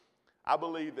I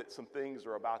believe that some things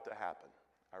are about to happen.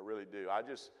 I really do.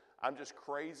 I'm just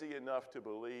crazy enough to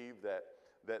believe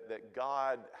that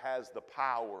God has the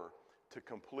power to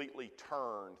completely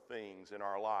turn things in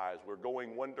our lives. We're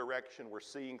going one direction, we're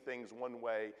seeing things one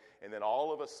way, and then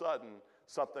all of a sudden,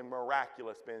 something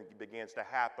miraculous begins to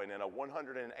happen, and a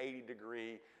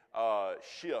 180-degree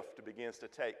shift begins to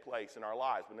take place in our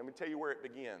lives. But let me tell you where it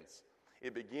begins.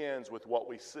 It begins with what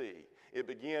we see. It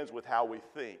begins with how we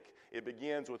think. It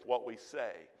begins with what we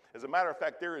say. As a matter of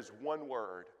fact, there is one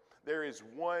word. There is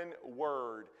one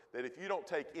word that if you don't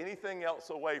take anything else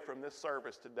away from this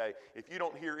service today, if you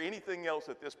don't hear anything else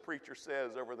that this preacher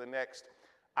says over the next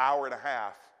hour and a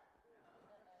half,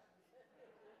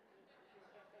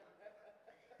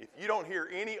 if you don't hear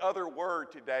any other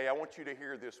word today, I want you to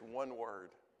hear this one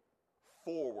word.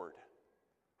 Forward.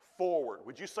 Forward.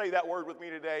 Would you say that word with me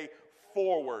today?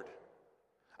 Forward.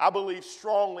 I believe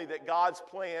strongly that God's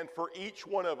plan for each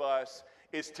one of us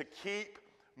is to keep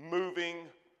moving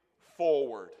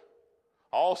forward.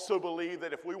 I also believe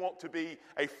that if we want to be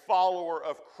a follower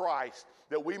of Christ,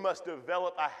 that we must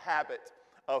develop a habit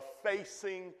of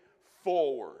facing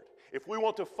forward. If we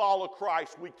want to follow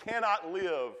Christ, we cannot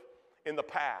live in the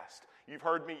past. You've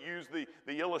heard me use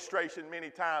the illustration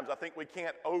many times. I think we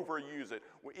can't overuse it.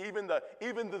 Even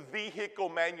the vehicle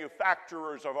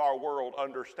manufacturers of our world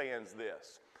understands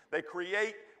this. They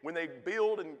create, when they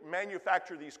build and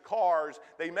manufacture these cars,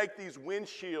 they make these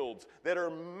windshields that are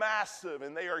massive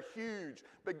and they are huge.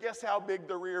 But guess how big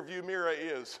the rear view mirror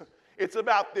is? It's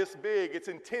about this big. It's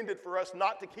intended for us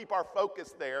not to keep our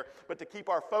focus there, but to keep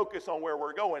our focus on where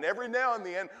we're going. Every now and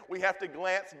then, we have to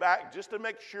glance back just to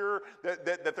make sure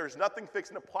that there's nothing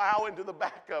fixing to plow into the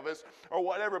back of us or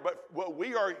whatever. But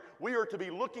we are to be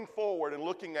looking forward and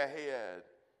looking ahead.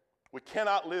 We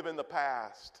cannot live in the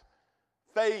past.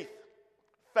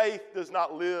 Faith does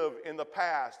not live in the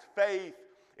past. Faith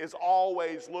is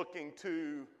always looking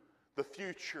to the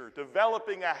future.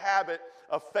 Developing a habit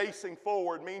of facing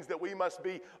forward means that we must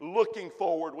be looking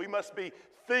forward. We must be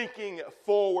thinking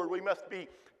forward. We must be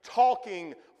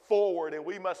talking forward. And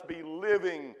we must be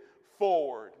living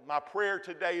forward. My prayer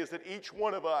today is that each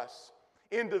one of us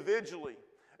individually,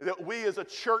 that we as a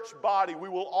church body, we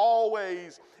will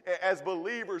always, as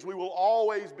believers, we will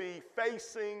always be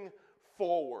facing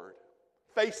forward.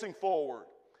 Facing forward.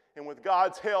 And with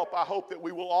God's help, I hope that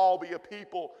we will all be a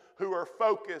people who are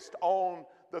focused on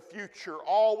the future,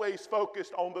 always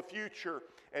focused on the future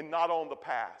and not on the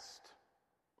past.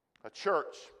 A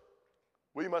church.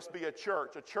 We must be a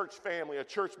church family, a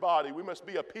church body. We must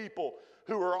be a people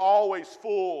who are always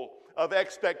full of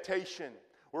expectation.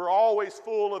 We're always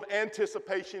full of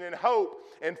anticipation and hope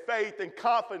and faith and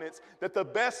confidence that the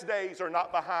best days are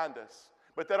not behind us,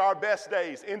 but that our best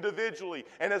days individually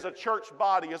and as a church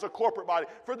body, as a corporate body,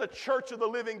 for the church of the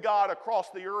living God across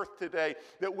the earth today,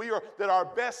 that our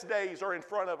best days are in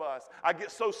front of us. I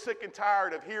get so sick and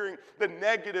tired of hearing the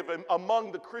negative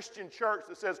among the Christian church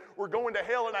that says we're going to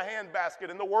hell in a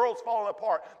handbasket and the world's falling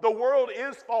apart. The world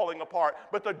is falling apart,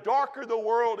 but the darker the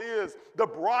world is, the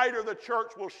brighter the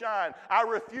church will shine. I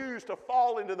refuse to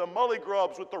fall into the mully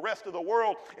grubs with the rest of the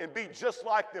world and be just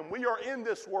like them. We are in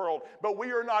this world, but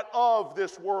we are not of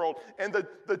this world. And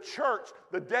the church,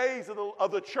 the days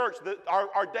of the church,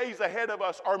 our days ahead of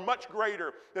us are much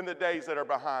greater than the days that are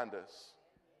behind us.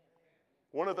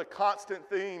 One of the constant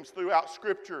themes throughout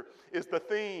Scripture is the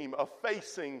theme of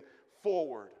facing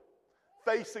forward.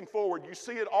 Facing forward. You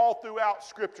see it all throughout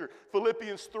Scripture.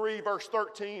 Philippians 3 verse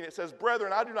 13, it says,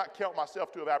 "Brethren, I do not count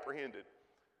myself to have apprehended."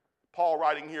 Paul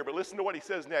writing here, but listen to what he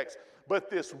says next. "But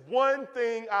this one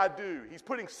thing I do." He's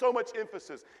putting so much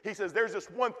emphasis. He says there's this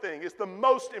one thing. It's the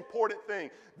most important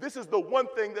thing. This is the one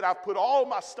thing that I've put all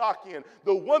my stock in.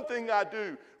 The one thing I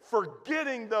do,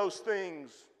 forgetting those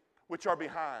things which are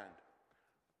behind.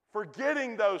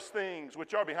 Forgetting those things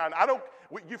which are behind.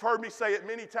 You've heard me say it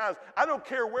many times. I don't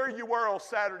care where you were on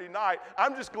Saturday night.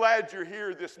 I'm just glad you're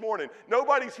here this morning.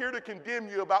 Nobody's here to condemn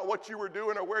you about what you were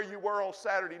doing or where you were on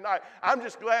Saturday night. I'm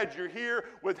just glad you're here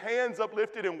with hands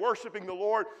uplifted and worshiping the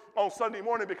Lord on Sunday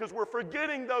morning, because we're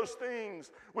forgetting those things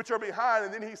which are behind.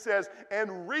 And then he says,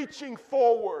 and reaching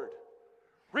forward.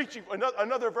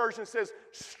 Another version says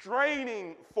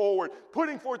straining forward,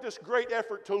 putting forth this great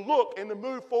effort to look and to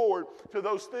move forward to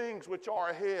those things which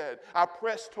are ahead. I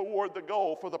press toward the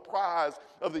goal for the prize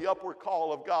of the upward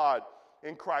call of God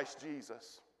in Christ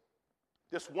Jesus.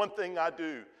 This one thing I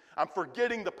do, I'm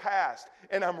forgetting the past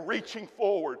and I'm reaching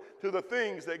forward to the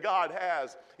things that God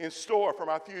has in store for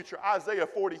my future. Isaiah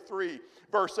 43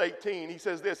 verse 18, he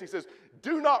says this, he says,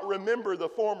 "Do not remember the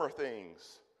former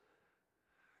things,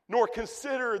 nor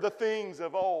consider the things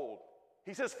of old."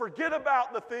 He says, forget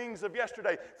about the things of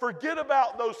yesterday. Forget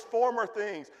about those former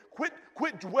things.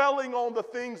 Quit dwelling on the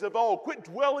things of old. Quit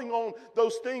dwelling on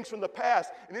those things from the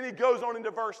past. And then he goes on into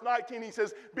verse 19. He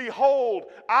says, behold,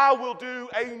 I will do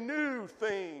a new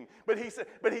thing. But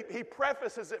he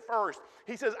prefaces it first.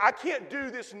 He says, I can't do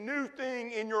this new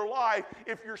thing in your life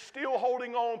if you're still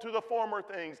holding on to the former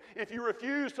things. If you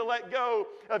refuse to let go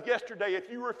of yesterday.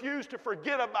 If you refuse to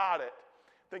forget about it.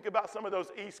 Think about some of those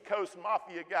East Coast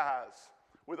mafia guys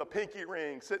with a pinky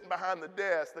ring sitting behind the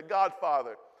desk, the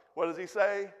Godfather. What does he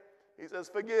say? He says,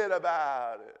 forget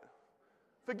about it.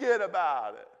 Forget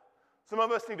about it. Some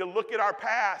of us need to look at our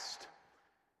past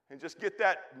and just get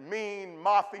that mean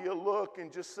mafia look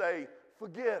and just say,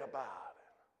 forget about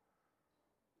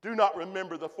it. Do not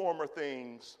remember the former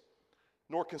things,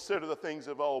 nor consider the things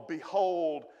of old.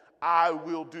 Behold, I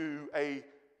will do a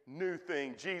new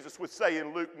thing. Jesus would say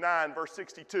in Luke 9, verse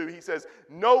 62, he says,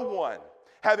 no one,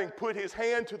 having put his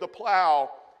hand to the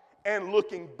plow and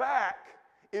looking back,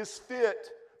 is fit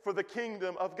for the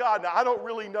kingdom of God. Now, I don't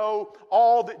really know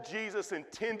all that Jesus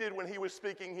intended when he was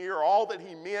speaking here, or all that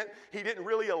he meant. He didn't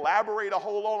really elaborate a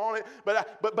whole lot on it,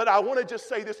 but I want to just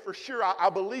say this for sure. I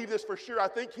believe this for sure. I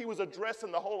think he was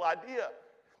addressing the whole idea.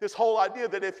 This whole idea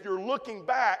that if you're looking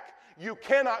back, you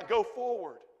cannot go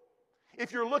forward.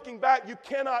 If you're looking back, you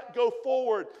cannot go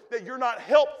forward, that you're not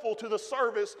helpful to the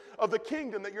service of the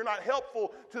kingdom, that you're not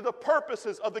helpful to the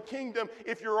purposes of the kingdom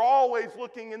if you're always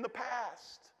looking in the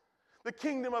past. The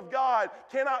kingdom of God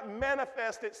cannot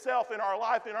manifest itself in our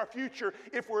life, in our future,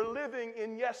 if we're living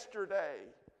in yesterday.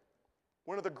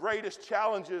 One of the greatest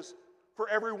challenges for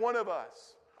every one of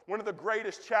us, one of the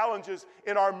greatest challenges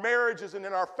in our marriages and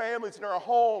in our families and in our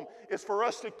home is for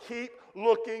us to keep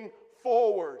looking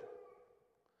forward.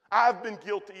 I've been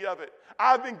guilty of it.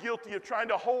 I've been guilty of trying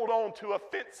to hold on to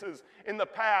offenses in the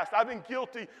past. I've been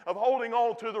guilty of holding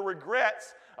on to the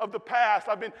regrets of the past.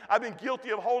 I've been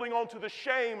guilty of holding on to the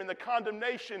shame and the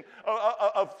condemnation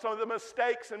of some of the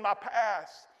mistakes in my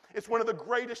past. It's one of the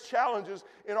greatest challenges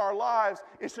in our lives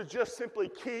is to just simply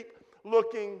keep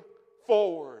looking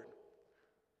forward.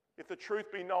 If the truth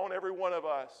be known, every one of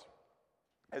us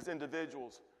as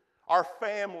individuals, our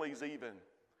families even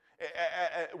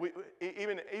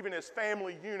as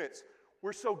family units,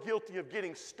 we're so guilty of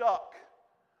getting stuck.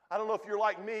 I don't know if you're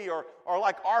like me or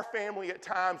like our family at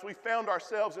times. We found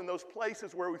ourselves in those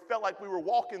places where we felt like we were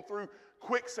walking through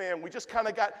quicksand. We just kind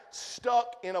of got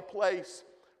stuck in a place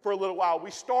for a little while. We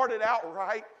started out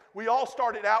right. We all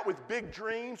started out with big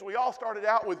dreams. We all started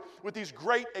out with this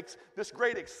great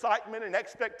excitement and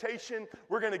expectation.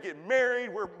 We're going to get married.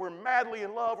 We're madly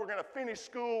in love. We're going to finish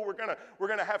school. We're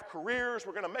going to have careers.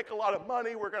 We're going to make a lot of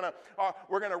money. We're going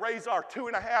to raise our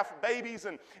 2.5 babies,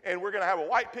 and we're going to have a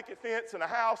white picket fence and a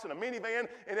house and a minivan,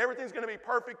 and everything's going to be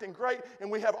perfect and great. And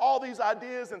we have all these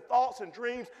ideas and thoughts and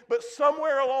dreams, but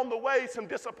somewhere along the way, some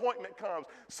disappointment comes.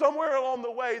 Somewhere along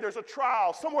the way, there's a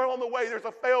trial. Somewhere along the way, there's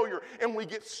a failure, and we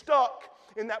get stuck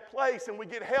in that place, and we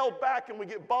get held back, and we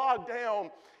get bogged down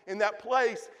in that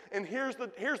place. And here's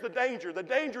the danger. The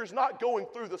danger is not going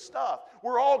through the stuff.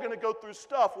 We're all going to go through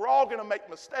stuff. We're all going to make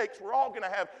mistakes. We're all going to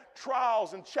have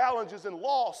trials and challenges and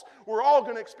loss. We're all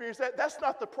going to experience that. That's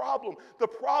not the problem. The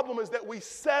problem is that we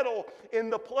settle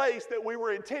in the place that we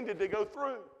were intended to go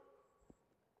through.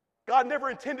 God never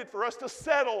intended for us to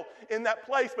settle in that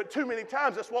place, but too many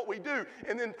times that's what we do.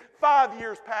 And then 5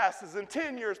 years passes and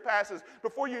 10 years passes.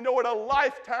 Before you know it, a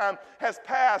lifetime has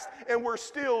passed, and we're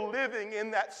still living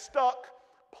in that stuck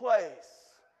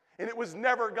place. And it was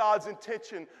never God's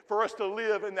intention for us to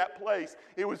live in that place.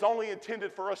 It was only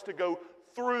intended for us to go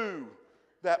through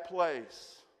that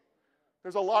place.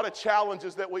 There's a lot of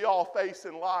challenges that we all face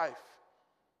in life.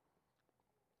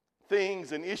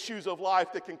 Things and issues of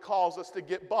life that can cause us to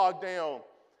get bogged down,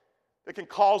 that can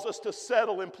cause us to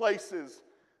settle in places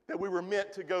that we were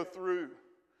meant to go through.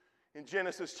 In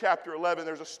Genesis chapter 11,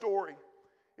 there's a story.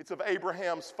 It's of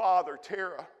Abraham's father,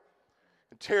 Terah.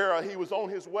 And Terah, he was on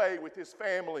his way with his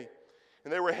family,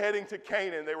 and they were heading to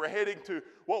Canaan. They were heading to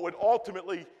what would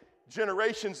ultimately,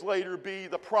 generations later, be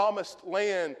the promised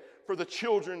land for the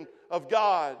children of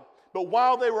God. But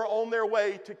while they were on their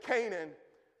way to Canaan,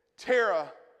 Terah,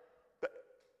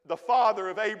 the father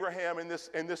of Abraham and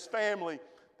this family,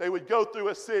 they would go through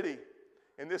a city,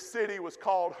 and this city was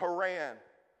called Haran.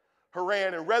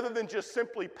 Haran, and rather than just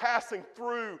simply passing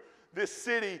through this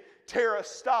city, Terah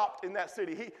stopped in that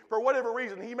city. For whatever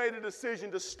reason, he made a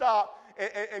decision to stop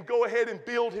and go ahead and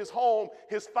build his home,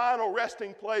 his final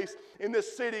resting place in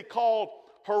this city called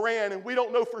Haran. And we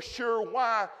don't know for sure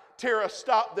why Terah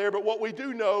stopped there, but what we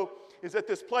do know is that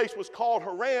this place was called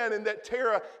Haran, and that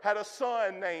Terah had a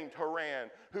son named Haran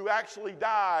who actually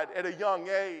died at a young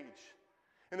age.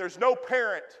 And there's no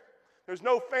parent, there's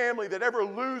no family that ever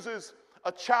loses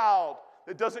a child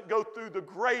that doesn't go through the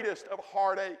greatest of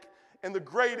heartache and the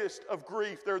greatest of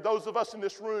grief. There are those of us in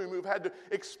this room who've had to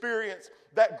experience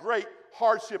that great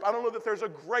hardship. I don't know that there's a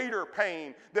greater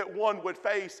pain that one would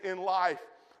face in life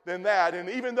than that. And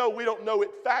even though we don't know it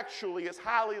factually, it's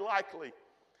highly likely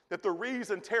that the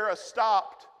reason Terah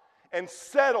stopped and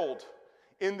settled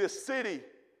in this city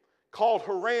called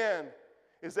Haran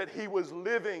is that he was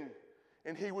living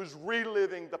and he was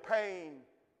reliving the pain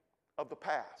of the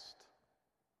past.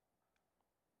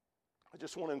 I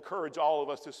just want to encourage all of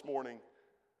us this morning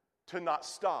to not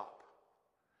stop.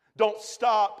 Don't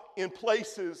stop in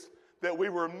places that we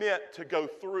were meant to go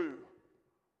through.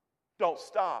 Don't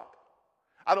stop.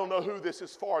 I don't know who this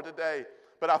is for today,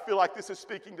 but I feel like this is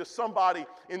speaking to somebody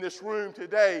in this room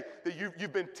today that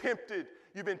you've been tempted.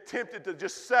 You've been tempted to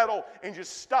just settle and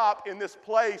just stop in this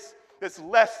place that's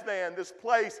less than, this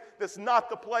place that's not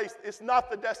the place. It's not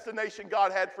the destination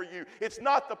God had for you. It's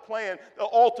not the plan, the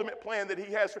ultimate plan that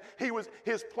He has.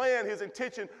 His plan, His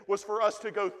intention was for us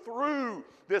to go through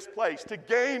this place, to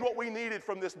gain what we needed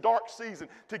from this dark season,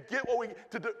 to get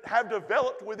have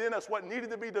developed within us what needed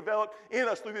to be developed in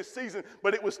us through this season,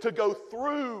 but it was to go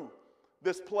through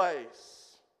this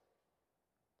place.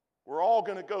 We're all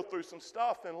going to go through some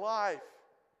stuff in life.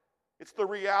 It's the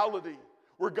reality.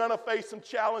 We're going to face some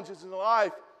challenges in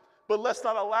life, but let's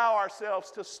not allow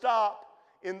ourselves to stop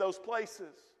in those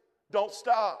places. Don't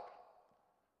stop.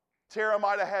 Terah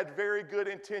might have had very good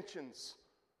intentions.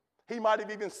 He might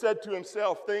have even said to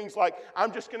himself things like,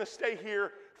 I'm just going to stay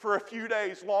here for a few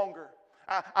days longer.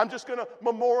 I'm just going to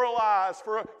memorialize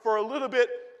for a little bit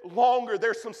longer.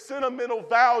 There's some sentimental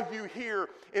value here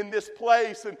in this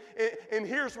place, and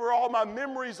here's where all my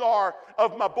memories are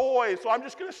of my boys, so I'm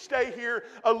just going to stay here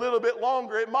a little bit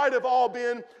longer. It might have all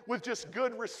been with just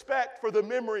good respect for the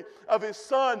memory of his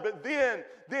son, but then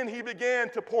he began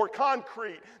to pour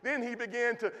concrete. Then he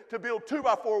began to build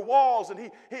 2x4 walls, and he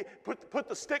put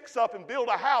the sticks up and build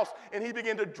a house, and he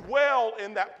began to dwell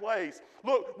in that place.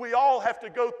 Look, we all have to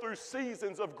go through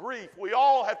seasons of grief. We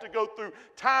all have to go through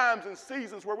times and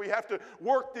seasons where we have to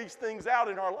work these things out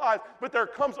in our lives. But there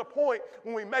comes a point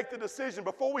when we make the decision,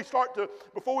 before we start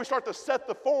to set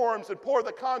the forms and pour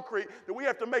the concrete, that we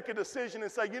have to make a decision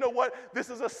and say, you know what? This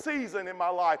is a season in my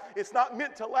life. It's not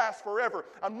meant to last forever.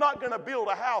 I'm not going to build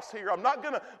a house here. I'm not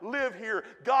going to live here.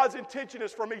 God's intention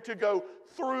is for me to go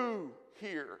through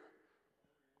here.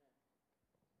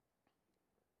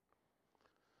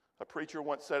 A preacher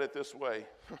once said it this way: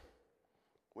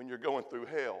 when you're going through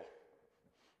hell,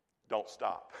 don't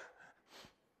stop.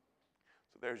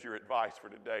 So there's your advice for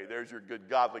today. There's your good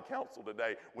godly counsel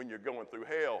today. When you're going through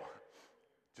hell,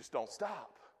 just don't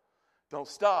stop. Don't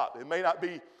stop. It may not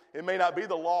be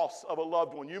the loss of a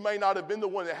loved one. You may not have been the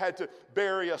one that had to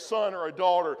bury a son or a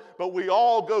daughter, but we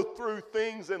all go through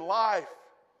things in life.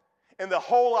 And the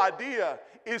whole idea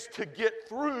is to get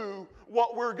through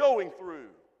what we're going through,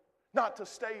 not to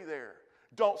stay there.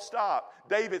 Don't stop.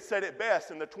 David said it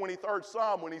best in the 23rd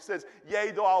Psalm when he says,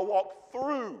 yea, though I walk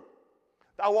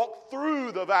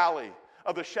through the valley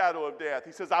of the shadow of death.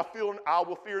 He says, I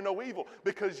will fear no evil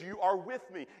because you are with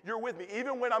me. You're with me.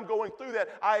 Even when I'm going through that,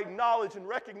 I acknowledge and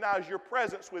recognize your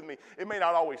presence with me. It may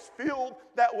not always feel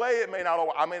that way. I may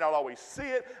not always see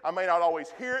it. I may not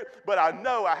always hear it. But I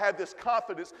know I have this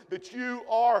confidence that you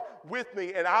are with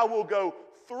me, and I will go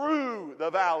through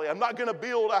the valley. I'm not going to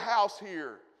build a house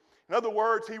here. In other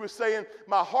words, he was saying,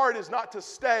 my heart is not to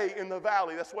stay in the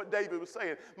valley. That's what David was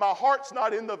saying. My heart's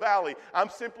not in the valley. I'm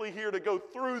simply here to go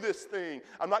through this thing.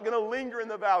 I'm not going to linger in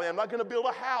the valley. I'm not going to build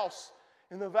a house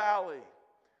in the valley.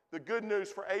 The good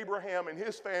news for Abraham and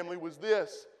his family was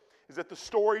this, is that the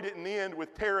story didn't end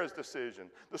with Terah's decision.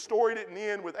 The story didn't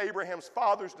end with Abraham's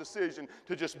father's decision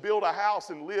to just build a house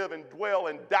and live and dwell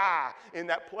and die in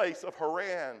that place of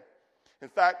Haran. In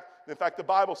fact, the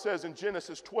Bible says in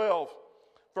Genesis 12,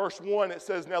 Verse 1, it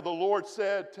says, now the Lord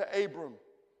said to Abram,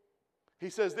 he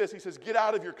says this, he says, get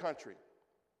out of your country.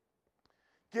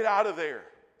 Get out of there.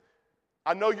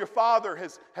 I know your father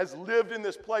has lived in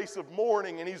this place of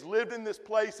mourning, and he's lived in this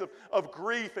place of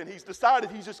grief, and he's decided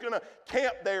he's just going to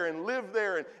camp there and live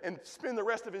there and spend the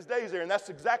rest of his days there. And that's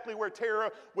exactly where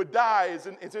Terah would die, is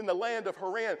in the land of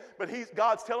Haran. But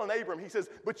God's telling Abram, he says,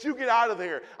 but you get out of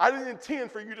there. I didn't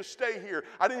intend for you to stay here.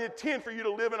 I didn't intend for you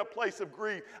to live in a place of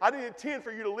grief. I didn't intend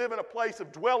for you to live in a place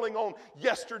of dwelling on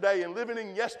yesterday and living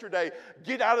in yesterday.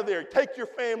 Get out of there. Take your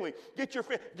family.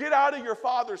 Get out of your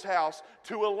father's house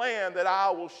to a land that I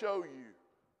will show you.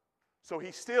 So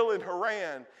he's still in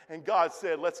Haran, and God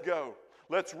said, let's go.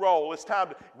 Let's roll. It's time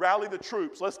to rally the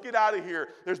troops. Let's get out of here.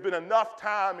 There's been enough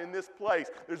time in this place.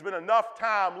 There's been enough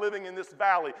time living in this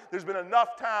valley. There's been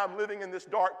enough time living in this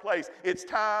dark place. It's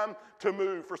time to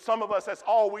move. For some of us, that's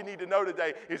all we need to know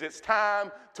today is it's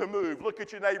time to move. Look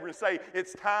at your neighbor and say,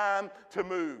 it's time to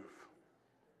move.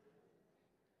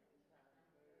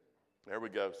 There we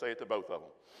go. Say it to both of them.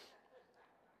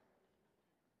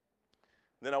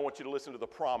 Then I want you to listen to the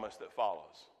promise that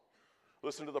follows.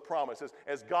 Listen to the promise.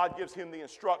 As God gives him the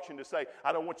instruction to say,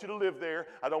 I don't want you to live there.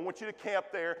 I don't want you to camp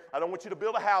there. I don't want you to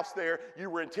build a house there.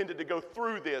 You were intended to go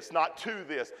through this, not to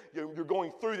this. You're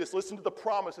going through this. Listen to the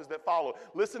promises that follow.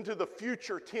 Listen to the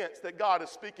future tense that God is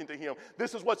speaking to him.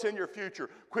 This is what's in your future.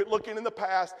 Quit looking in the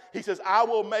past. He says, I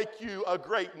will make you a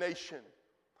great nation.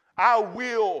 I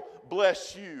will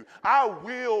bless you. I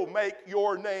will make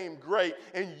your name great,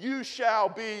 and you shall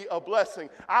be a blessing.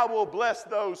 I will bless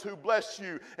those who bless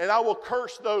you, and I will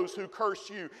curse those who curse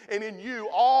you. And in you,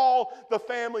 all the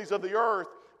families of the earth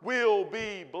will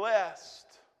be blessed.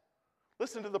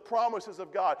 Listen to the promises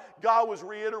of God. God was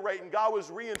reiterating, God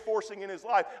was reinforcing in his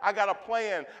life. I got a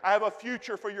plan. I have a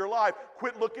future for your life.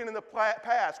 Quit looking in the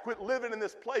past. Quit living in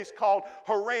this place called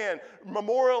Haran.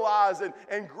 Memorialize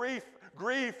and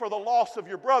grieve for the loss of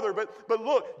your brother. But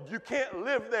look, you can't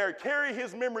live there. Carry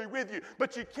his memory with you.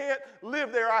 But you can't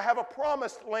live there. I have a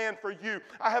promised land for you.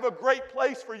 I have a great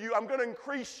place for you. I'm going to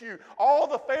increase you. All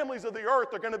the families of the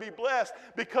earth are going to be blessed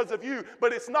because of you.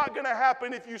 But it's not going to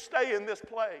happen if you stay in this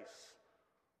place.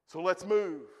 So let's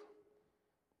move.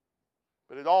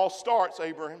 But it all starts,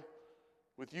 Abraham,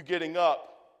 with you getting up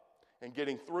and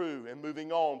getting through and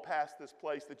moving on past this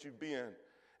place that you've been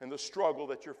and the struggle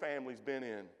that your family's been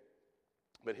in.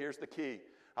 But here's the key.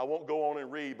 I won't go on and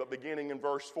read, but beginning in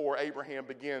verse 4, Abraham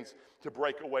begins to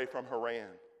break away from Haran.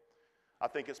 I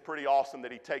think it's pretty awesome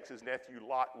that he takes his nephew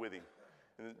Lot with him.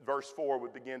 And verse 4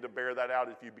 would begin to bear that out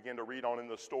if you begin to read on in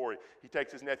the story. He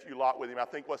takes his nephew Lot with him. I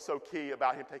think what's so key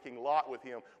about him taking Lot with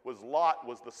him was Lot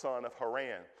was the son of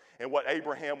Haran. And what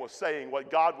Abraham was saying, what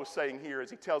God was saying here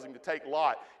is he tells him to take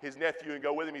Lot, his nephew, and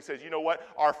go with him. He says, you know what?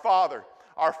 Our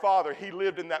father, he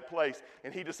lived in that place,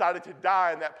 and he decided to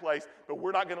die in that place, but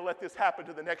we're not going to let this happen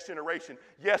to the next generation.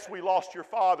 Yes, we lost your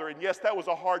father, and yes, that was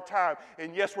a hard time,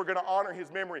 and yes, we're going to honor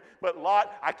his memory, but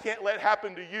Lot, I can't let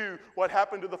happen to you what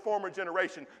happened to the former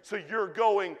generation, so you're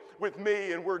going with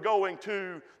me, and we're going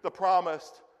to the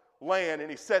promised land. And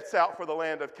he sets out for the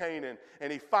land of Canaan,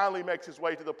 and he finally makes his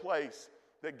way to the place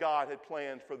that God had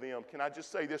planned for them. Can I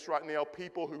just say this right now?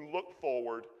 People who look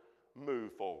forward,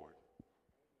 move forward.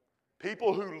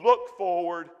 People who look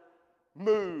forward,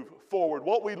 move forward.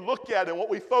 What we look at and what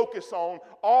we focus on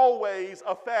always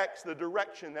affects the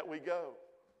direction that we go.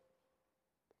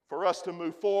 For us to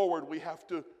move forward, we have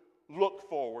to look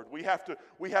forward. We have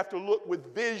to look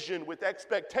with vision, with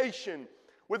expectation,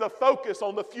 with a focus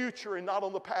on the future and not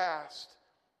on the past.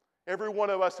 Every one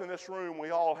of us in this room, we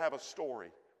all have a story.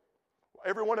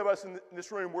 Every one of us in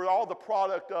this room, we're all the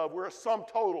product of, we're a sum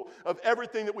total of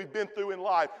everything that we've been through in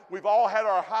life. We've all had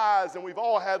our highs and we've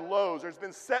all had lows. There's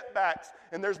been setbacks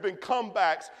and there's been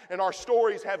comebacks, and our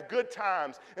stories have good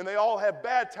times and they all have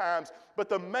bad times. But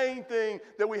the main thing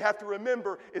that we have to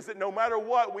remember is that no matter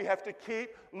what, we have to keep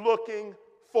looking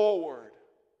forward.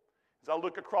 As I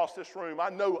look across this room, I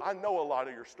know a lot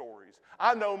of your stories.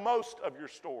 I know most of your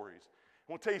stories.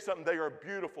 I want to tell you something, they are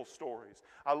beautiful stories.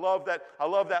 I love that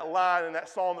line in that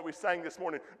song that we sang this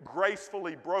morning,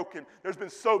 gracefully broken. There's been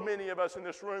so many of us in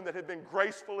this room that have been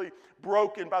gracefully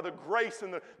broken by the grace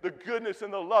and the goodness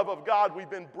and the love of God. We've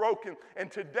been broken,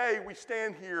 and today we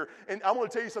stand here, and I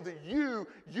want to tell you something,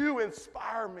 you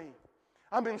inspire me.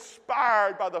 I'm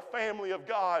inspired by the family of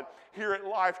God here at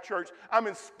Life Church. I'm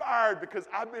inspired because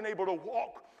I've been able to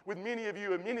walk with many of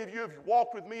you, and many of you have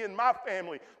walked with me and my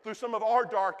family through some of our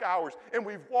dark hours, and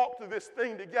we've walked through this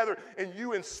thing together, and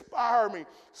you inspire me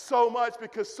so much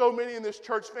because so many in this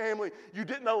church family, you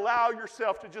didn't allow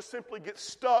yourself to just simply get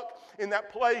stuck in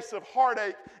that place of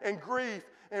heartache and grief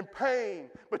and pain,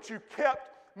 but you kept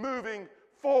moving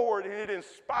forward, and it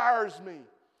inspires me.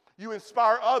 You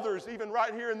inspire others, even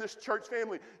right here in this church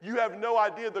family. You have no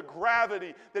idea the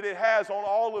gravity that it has on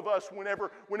all of us whenever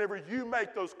you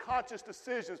make those conscious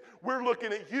decisions. We're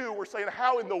looking at you. We're saying,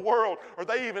 how in the world are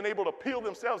they even able to peel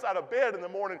themselves out of bed in the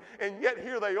morning? And yet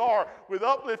here they are with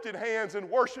uplifted hands and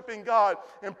worshiping God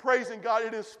and praising God.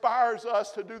 It inspires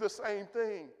us to do the same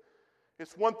thing.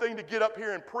 It's one thing to get up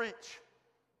here and preach.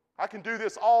 I can do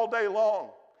this all day long.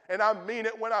 And I mean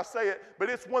it when I say it, but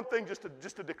it's one thing just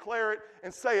to declare it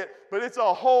and say it, but it's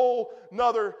a whole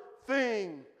nother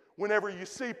thing whenever you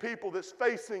see people that's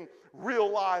facing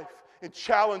real life in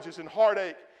challenges and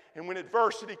heartache and when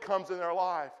adversity comes in their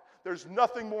life. There's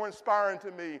nothing more inspiring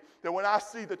to me than when I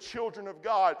see the children of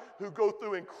God who go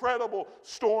through incredible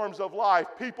storms of life,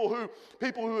 people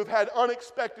who have had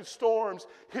unexpected storms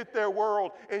hit their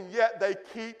world, and yet they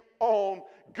keep on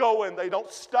going. They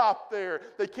don't stop there.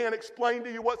 They can't explain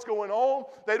to you what's going on.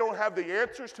 They don't have the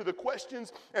answers to the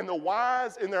questions and the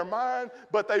whys in their mind,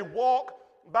 but they walk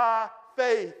by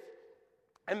faith.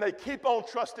 And they keep on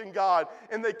trusting God,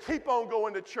 and they keep on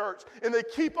going to church, and they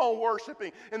keep on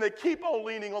worshiping, and they keep on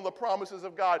leaning on the promises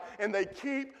of God, and they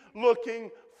keep looking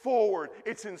forward.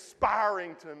 It's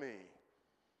inspiring to me.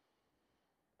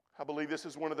 I believe this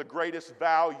is one of the greatest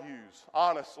values,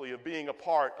 honestly, of being a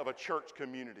part of a church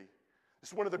community.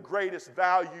 It's one of the greatest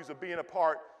values of being a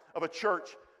part of a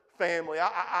church family.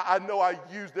 I know I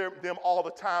use them all the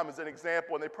time as an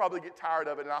example, and they probably get tired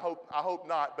of it, and I hope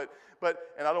not. But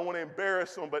and I don't want to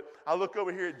embarrass them, but I look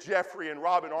over here at Jeffrey and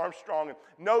Robin Armstrong, and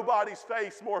nobody's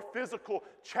faced more physical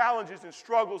challenges and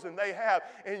struggles than they have,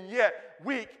 and yet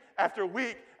week after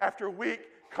week after week,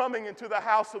 coming into the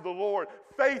house of the Lord,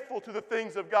 faithful to the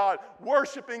things of God,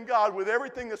 worshiping God with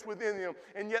everything that's within them.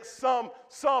 And yet some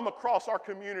across our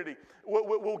community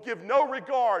will give no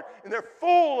regard, and they're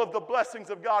full of the blessings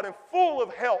of God and full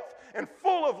of health and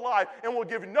full of life, and will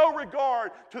give no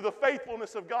regard to the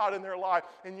faithfulness of God in their life.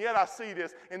 And yet I see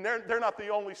this, and they're not the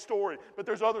only story, but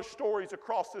there's other stories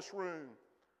across this room.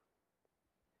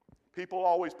 People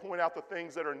always point out the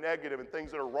things that are negative and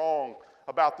things that are wrong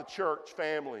about the church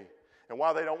family, and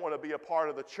why they don't want to be a part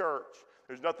of the church.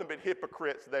 There's nothing but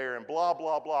hypocrites there and blah,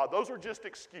 blah, blah. Those are just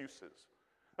excuses.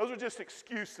 Those are just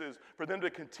excuses for them to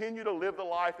continue to live the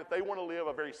life that they want to live,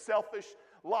 a very selfish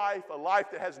life, a life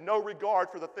that has no regard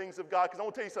for the things of God. Because I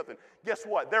want to tell you something. Guess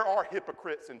what? There are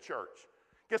hypocrites in church.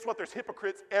 Guess what? There's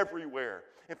hypocrites everywhere.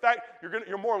 In fact,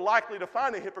 you're more likely to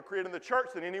find a hypocrite in the church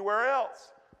than anywhere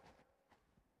else.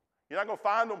 You're not going to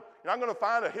find them. You're not going to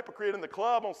find a hypocrite in the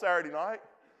club on Saturday night.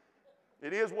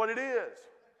 It is what it is.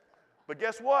 But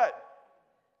guess what?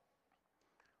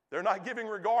 They're not giving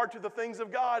regard to the things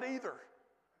of God either.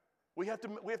 We have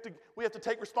to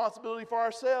take responsibility for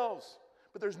ourselves.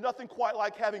 But there's nothing quite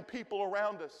like having people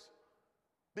around us,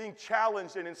 being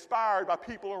challenged and inspired by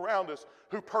people around us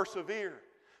who persevere,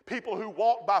 people who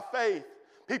walk by faith,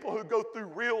 people who go through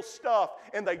real stuff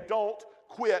and they don't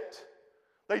quit.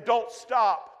 They don't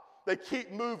stop. They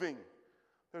keep moving.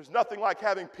 There's nothing like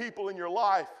having people in your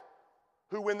life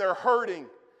who, when they're hurting,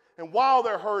 and while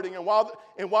they're hurting, and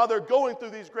while they're going through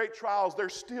these great trials, they're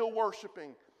still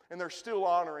worshiping and they're still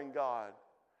honoring God.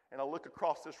 And I look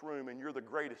across this room, and you're the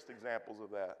greatest examples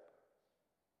of that.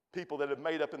 People that have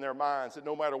made up in their minds that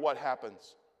no matter what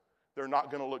happens, they're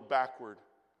not going to look backward.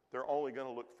 They're only going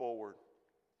to look forward.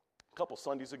 A couple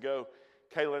Sundays ago,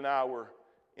 Kayla and I were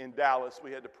in Dallas.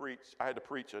 I had to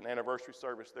preach an anniversary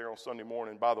service there on Sunday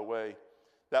morning. By the way,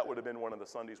 that would have been one of the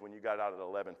Sundays when you got out at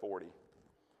 11:40.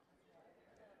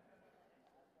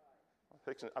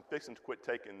 I'm fixing to quit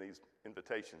taking these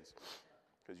invitations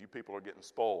because you people are getting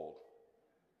spoiled.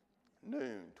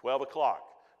 Noon, 12 o'clock.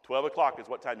 12 o'clock is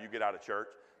what time you get out of church.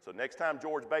 So next time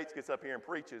George Bates gets up here and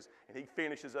preaches and he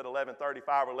finishes at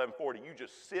 11:35 or 11:40, you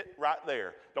just sit right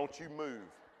there. Don't you move.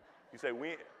 You say,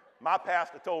 my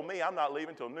pastor told me I'm not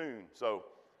leaving till noon. But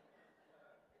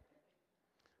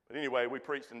anyway, we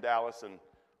preached in Dallas, and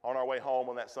on our way home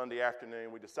on that Sunday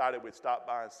afternoon, we decided we'd stop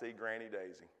by and see Granny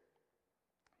Daisy.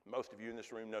 Most of you in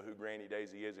this room know who Granny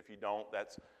Daisy is. If you don't,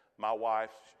 that's my wife,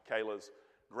 Kayla's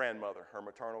grandmother, her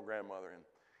maternal grandmother. And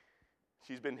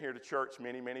she's been here to church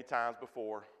many, many times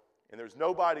before, and there's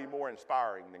nobody more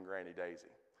inspiring than Granny Daisy.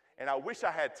 And I wish I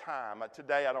had time.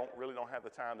 Today, I don't have the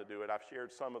time to do it. I've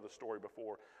shared some of the story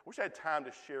before. I wish I had time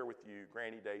to share with you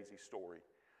Granny Daisy's story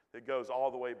that goes all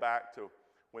the way back to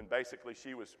when basically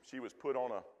she was put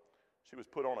on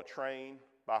a train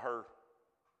by her,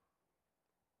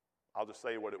 I'll just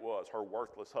say what it was, her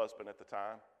worthless husband at the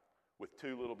time, with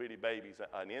two little bitty babies,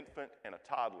 an infant and a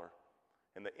toddler.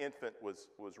 And the infant was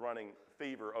running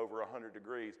fever over 100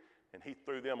 degrees, and he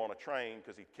threw them on a train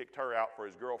because he kicked her out for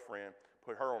his girlfriend,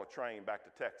 put her on a train back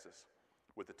to Texas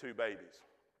with the two babies.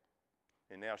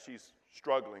 And now she's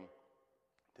struggling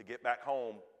to get back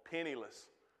home, penniless,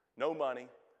 no money,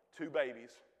 two babies,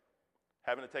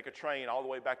 having to take a train all the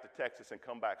way back to Texas and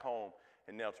come back home.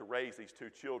 And now to raise these two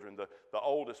children, the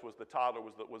oldest was the toddler,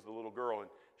 was the little girl, and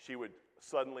she would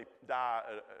suddenly die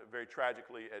very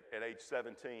tragically at age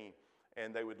 17,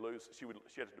 and they would lose. She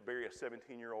had to bury a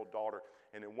 17-year-old daughter,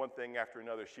 And then one thing after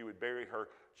another, she would bury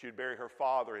her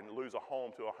father and lose a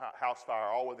home to a house fire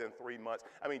all within 3 months.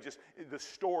 I mean, just the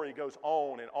story goes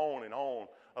on and on and on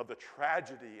of the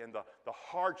tragedy and the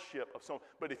hardship of someone.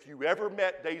 But if you ever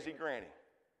met Daisy Granny,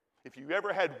 if you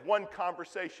ever had one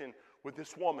conversation with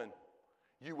this woman,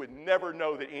 you would never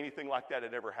know that anything like that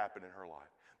had ever happened in her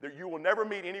life. You will never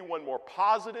meet anyone more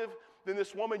positive than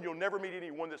this woman. You'll never meet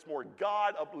anyone that's more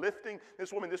God uplifting.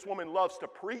 This woman loves to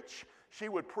preach. She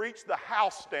would preach the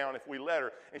house down if we let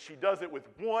her, and she does it with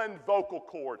one vocal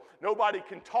cord. Nobody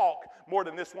can talk more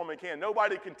than this woman can.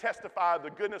 Nobody can testify the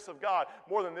goodness of God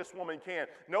more than this woman can.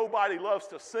 Nobody loves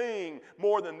to sing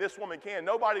more than this woman can.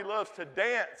 Nobody loves to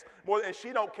dance more than, and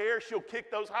she don't care. She'll kick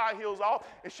those high heels off,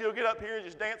 and she'll get up here and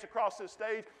just dance across this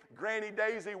stage. Granny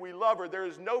Daisy, we love her. There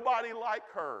is nobody like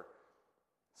her.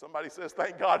 Somebody says,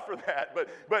 thank God for that.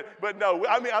 But no,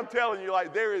 I mean, I'm telling you,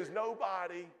 like, there is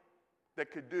nobody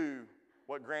that could do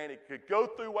what Granny could go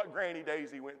through what Granny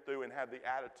Daisy went through and have the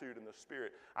attitude and the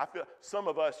spirit. I feel some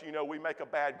of us, we make a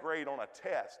bad grade on a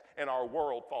test and our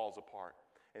world falls apart.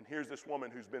 And here's this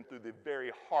woman who's been through the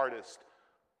very hardest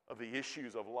of the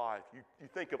issues of life. You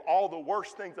think of all the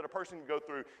worst things that a person can go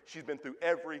through. She's been through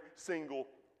every single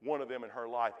one of them in her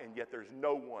life, and yet there's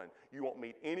no one, you won't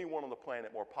meet anyone on the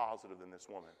planet more positive than this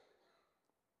woman.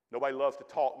 Nobody loves to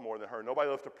talk more than her. Nobody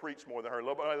loves to preach more than her.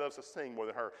 Nobody loves to sing more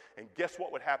than her. And guess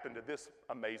what would happen to this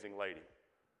amazing lady?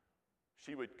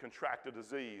 She would contract a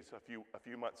disease a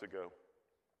few months ago.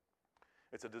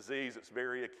 It's a disease that's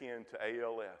very akin to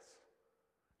ALS.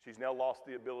 She's now lost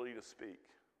the ability to speak.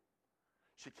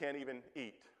 She can't even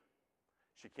eat.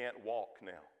 She can't walk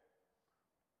now.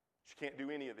 She can't do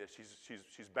any of this.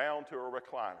 She's bound to a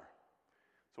recliner.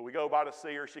 So we go by to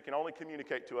see her. She can only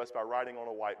communicate to us by writing on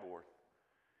a whiteboard.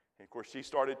 And of course, she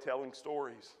started telling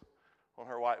stories on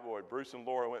her whiteboard. Bruce and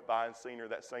Laura went by and seen her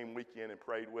that same weekend and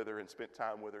prayed with her and spent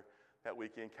time with her that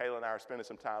weekend. Kayla and I are spending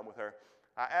some time with her.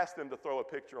 I asked them to throw a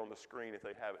picture on the screen if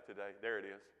they have it today. There it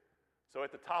is. So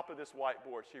at the top of this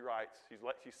whiteboard, she writes,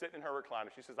 she's sitting in her recliner.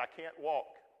 She says, I can't walk.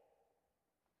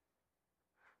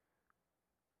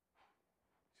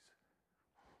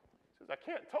 She says, I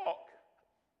can't talk.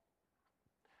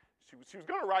 She was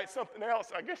going to write something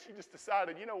else. I guess she just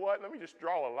decided, you know what, let me just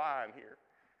draw a line here.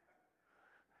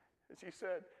 And she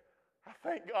said, I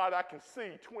thank God I can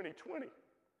see 2020.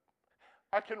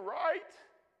 I can write.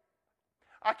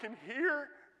 I can hear.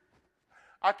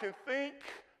 I can think.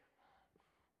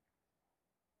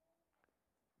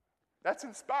 That's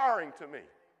inspiring to me.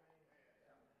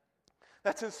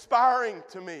 That's inspiring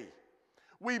to me.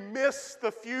 We miss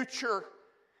the future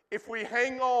if we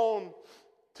hang on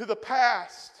to the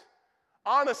past.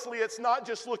 Honestly, it's not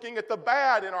just looking at the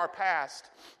bad in our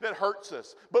past that hurts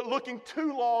us, but looking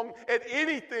too long at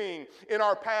anything in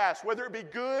our past, whether it be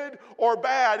good or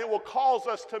bad, it will cause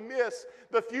us to miss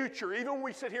the future. Even when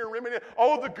we sit here and reminisce,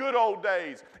 the good old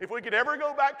days. If we could ever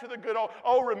go back to the good old,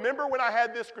 remember when I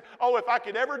had this, if I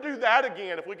could ever do that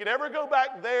again, if we could ever go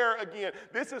back there again.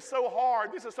 This is so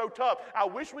hard, this is so tough. I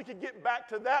wish we could get back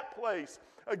to that place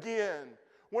again.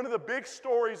 One of the big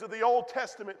stories of the Old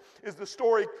Testament is the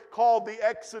story called the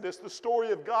Exodus, the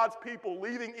story of God's people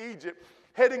leaving Egypt,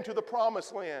 heading to the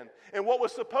Promised Land. And what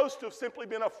was supposed to have simply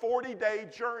been a 40-day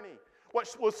journey,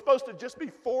 what was supposed to just be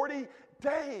 40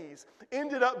 days,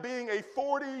 ended up being a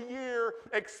 40-year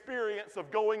experience of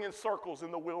going in circles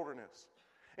in the wilderness.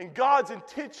 And God's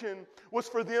intention was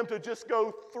for them to just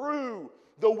go through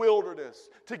the wilderness,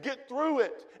 to get through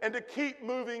it, and to keep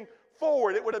moving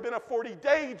forward. It would have been a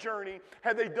 40-day journey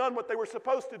had they done what they were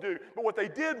supposed to do. But what they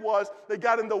did was they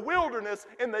got in the wilderness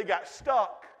and they got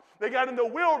stuck. They got in the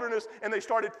wilderness and they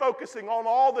started focusing on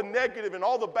all the negative and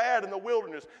all the bad in the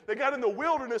wilderness. They got in the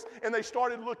wilderness and they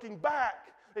started looking back.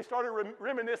 They started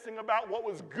reminiscing about what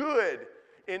was good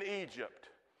in Egypt,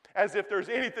 as if there's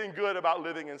anything good about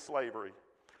living in slavery.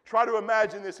 Try to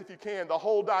imagine this if you can, the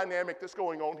whole dynamic that's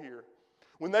going on here.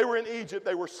 When they were in Egypt,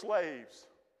 they were slaves.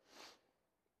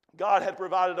 God had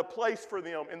provided a place for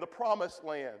them in the Promised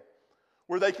Land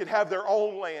where they could have their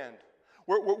own land,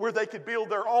 where they could build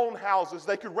their own houses,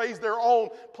 they could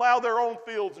plow their own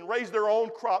fields and raise their own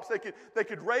crops. They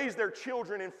could raise their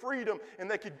children in freedom,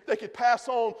 and they could pass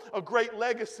on a great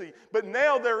legacy. But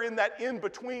now they're in that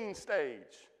in-between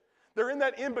stage. They're in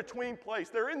that in-between place.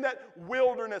 They're in that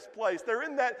wilderness place. They're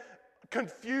in that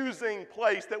confusing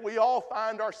place that we all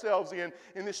find ourselves in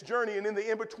this journey. And in the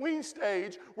in-between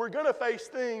stage, we're going to face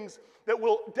things that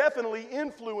will definitely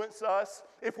influence us,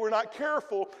 if we're not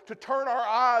careful, to turn our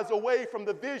eyes away from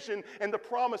the vision and the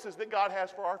promises that God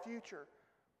has for our future.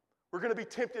 We're going to be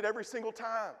tempted every single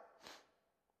time.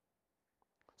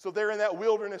 So they're in that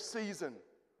wilderness season.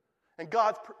 And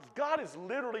God is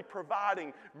literally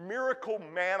providing miracle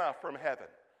manna from heaven.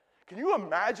 Can you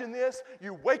imagine this?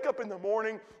 You wake up in the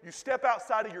morning, you step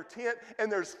outside of your tent,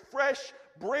 and there's fresh,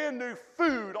 brand new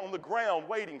food on the ground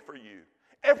waiting for you.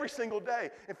 Every single day.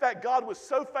 In fact, God was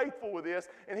so faithful with this,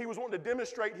 and He was wanting to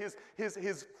demonstrate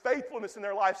His faithfulness in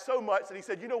their life so much that He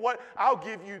said, you know what? I'll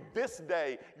give you this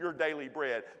day your daily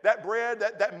bread. That bread,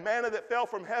 that manna that fell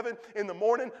from heaven in the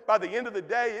morning, by the end of the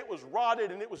day, it was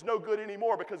rotted and it was no good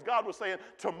anymore because God was saying,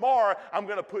 tomorrow I'm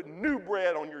going to put new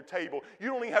bread on your table. You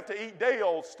don't even have to eat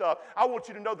day-old stuff. I want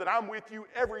you to know that I'm with you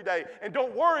every day. And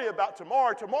don't worry about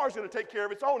tomorrow. Tomorrow's going to take care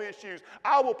of its own issues.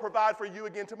 I will provide for you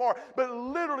again tomorrow. But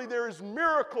literally there is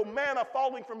miracle manna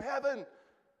falling from heaven.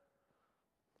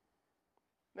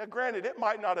 Now, granted, it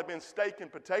might not have been steak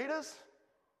and potatoes.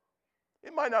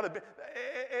 It might not have been.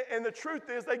 And the truth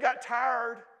is, they got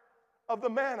tired of the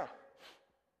manna.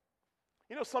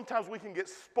 You know, sometimes we can get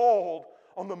spoiled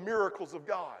on the miracles of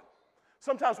God.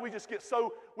 Sometimes we just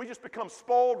become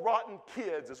spoiled, rotten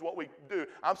kids is what we do.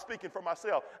 I'm speaking for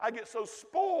myself. I get so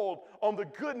spoiled on the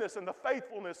goodness and the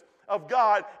faithfulness of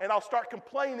God, and I'll start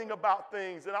complaining about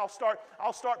things, and I'll start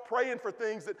praying for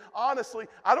things that honestly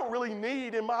I don't really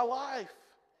need in my life.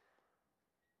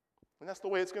 And that's the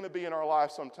way it's going to be in our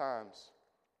life sometimes.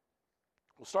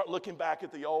 We'll start looking back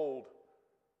at the old,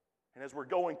 and as we're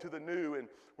going to the new and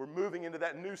we're moving into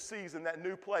that new season, that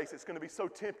new place, it's going to be so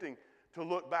tempting to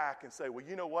look back and say, well,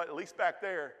 you know what, at least back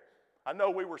there, I know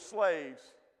we were slaves,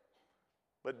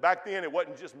 but back then it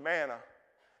wasn't just manna.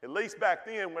 At least back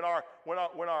then when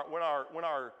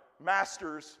our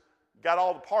masters got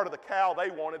all the part of the cow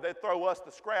they wanted, they'd throw us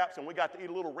the scraps and we got to eat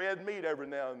a little red meat every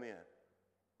now and then.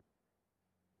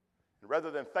 And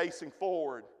rather than facing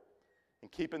forward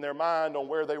and keeping their mind on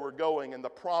where they were going and the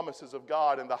promises of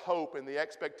God and the hope and the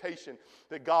expectation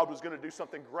that God was going to do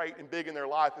something great and big in their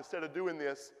life, instead of doing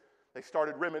this, they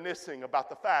started reminiscing about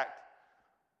the fact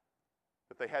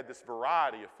that they had this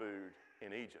variety of food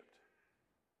in Egypt.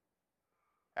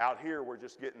 Out here, we're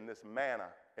just getting this manna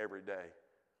every day.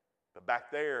 But back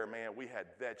there, man, we had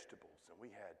vegetables and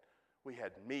we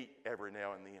had meat every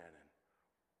now and then.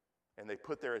 And they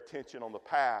put their attention on the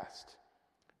past,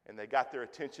 and they got their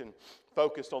attention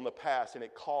focused on the past, and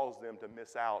it caused them to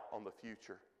miss out on the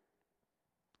future.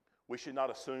 We should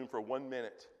not assume for 1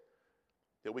 minute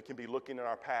that we can be looking in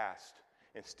our past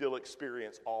and still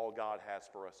experience all God has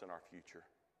for us in our future.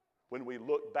 When we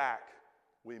look back,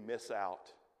 we miss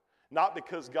out. Not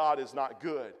because God is not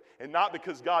good, and not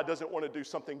because God doesn't want to do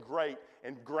something great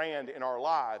and grand in our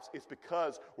lives. It's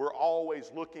because we're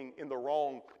always looking in the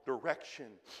wrong direction.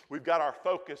 We've got our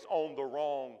focus on the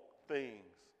wrong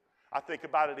things. I think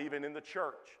about it even in the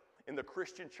church, in the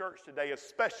Christian church today,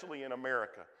 especially in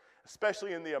America.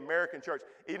 Especially in the American church,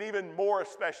 and even more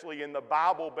especially in the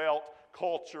Bible Belt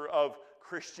culture of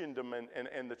Christendom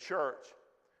and the church.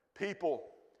 People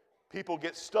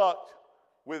get stuck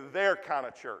with their kind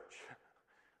of church.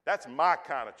 That's my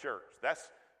kind of church.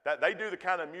 That they do the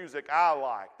kind of music I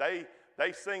like.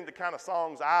 They sing the kind of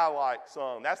songs I like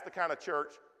sung. That's the kind of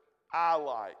church I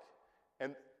like.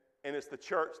 And it's the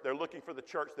church, they're looking for the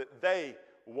church that they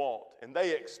want and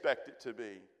they expect it to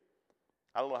be.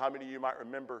 I don't know how many of you might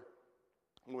remember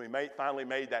when we finally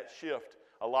made that shift.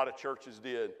 A lot of churches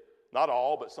did. Not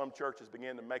all, but some churches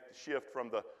began to make the shift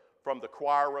from the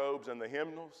choir robes and the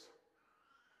hymnals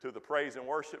to the praise and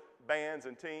worship bands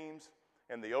and teams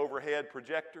and the overhead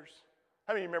projectors.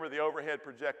 How many of you remember the overhead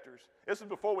projectors? This is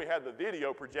before we had the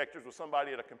video projectors with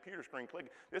somebody at a computer screen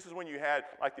clicking. This is when you had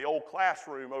like the old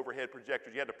classroom overhead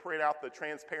projectors. You had to print out the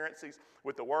transparencies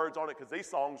with the words on it because these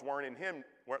songs weren't in hymn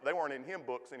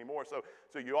books anymore. So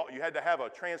you had to have a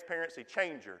transparency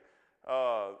changer.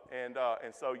 And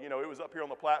so, you know, it was up here on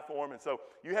the platform. And so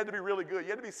you had to be really good.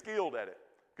 You had to be skilled at it.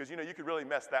 Because, you know, you could really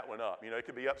mess that one up. You know, it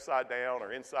could be upside down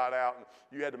or inside out. And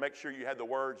you had to make sure you had the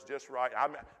words just right.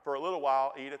 For a little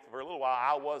while, Edith,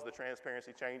 I was the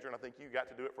transparency changer. And I think you got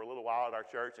to do it for a little while at our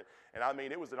church. And I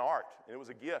mean, it was an art. And it was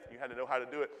a gift. You had to know how to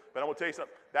do it. But I'm going to tell you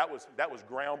something. That was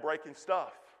groundbreaking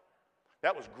stuff.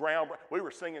 That was groundbreaking. We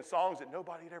were singing songs that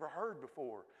nobody had ever heard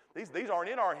before. These aren't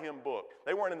in our hymn book.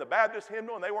 They weren't in the Baptist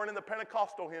hymnal, and they weren't in the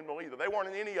Pentecostal hymnal either. They weren't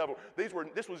in any of them.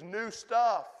 This was new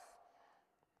stuff.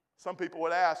 Some people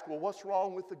would ask, well, what's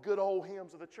wrong with the good old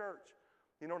hymns of the church?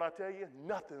 You know what I tell you?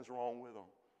 Nothing's wrong with them.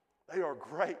 They are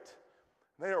great.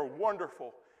 They are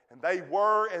wonderful. And they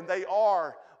were and they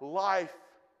are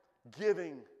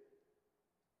life-giving.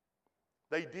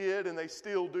 They did and they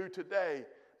still do today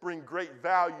bring great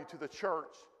value to the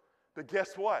church. But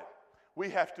guess what? we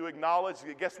have to acknowledge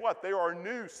that, guess what? There are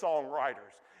new songwriters.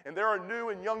 And there are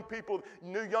new young people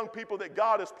that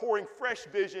God is pouring fresh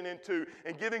vision into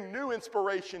and giving new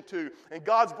inspiration to. And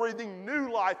God's breathing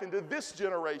new life into this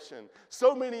generation.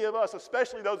 So many of us,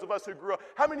 especially those of us who grew up,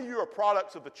 how many of you are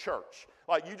products of the church?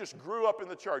 Like you just grew up in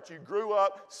the church. You grew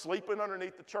up sleeping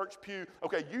underneath the church pew.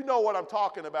 Okay, you know what I'm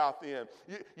talking about then.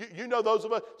 You know those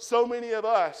of us, so many of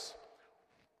us,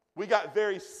 we got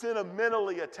very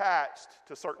sentimentally attached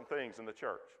to certain things in the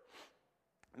church.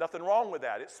 Nothing wrong with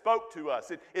that. It spoke to us.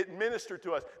 It ministered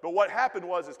to us. But what happened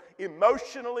was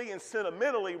emotionally and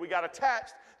sentimentally, we got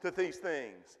attached to these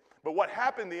things. But what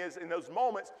happened is, in those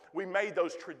moments, we made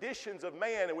those traditions of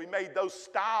man and we made those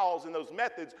styles and those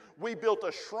methods, we built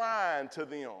a shrine to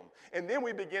them. And then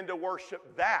we began to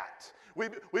worship that.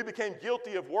 We became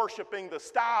guilty of worshiping the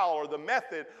style or the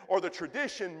method or the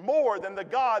tradition more than the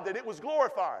God that it was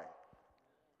glorifying.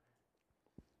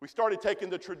 We started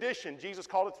taking the tradition. Jesus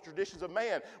called it the traditions of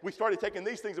man. We started taking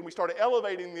these things and we started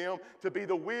elevating them to be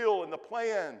the will and the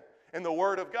plan and the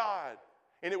Word of God.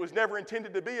 And it was never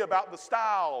intended to be about the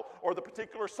style or the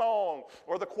particular song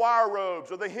or the choir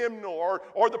robes or the hymnal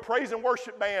or the praise and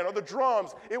worship band or the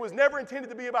drums. It was never intended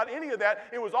to be about any of that.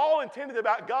 It was all intended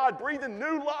about God breathing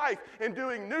new life and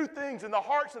doing new things in the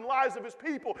hearts and lives of His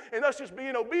people and us just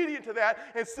being obedient to that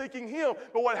and seeking Him.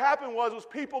 But what happened was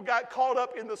people got caught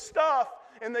up in the stuff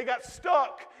and they got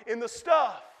stuck in the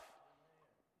stuff.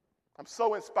 I'm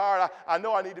so inspired. I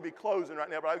know I need to be closing right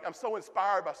now, but I'm so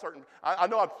inspired by I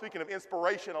know I'm speaking of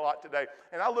inspiration a lot today.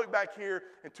 And I look back here,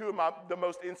 and two of the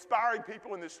most inspiring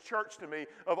people in this church to me,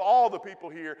 of all the people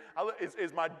here,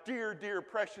 is my dear, dear,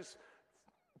 precious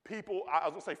people. I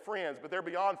was going to say friends, but they're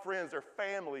beyond friends. They're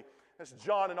family. That's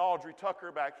John and Audrey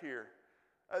Tucker back here.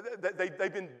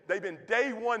 They've been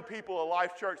day one people of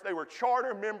Life Church. They were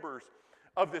charter members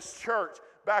of this church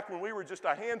back when we were just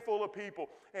a handful of people.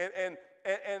 And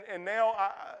now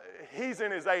he's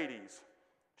in his 80s.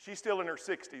 She's still in her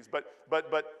 60s. But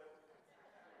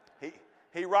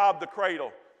he robbed the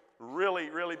cradle really,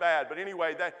 really bad. But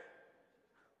anyway,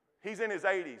 he's in his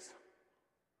 80s.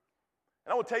 And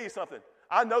I will tell you something.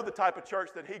 I know the type of church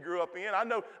that he grew up in. I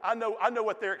know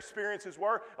what their experiences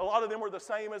were. A lot of them were the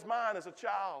same as mine as a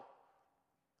child.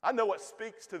 I know what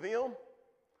speaks to them.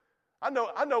 I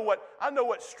know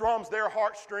what strums their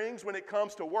heartstrings when it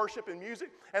comes to worship and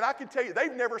music. And I can tell you,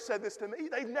 they've never said this to me.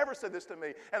 They've never said this to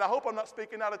me. And I hope I'm not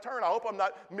speaking out of turn. I hope I'm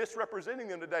not misrepresenting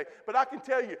them today. But I can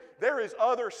tell you, there is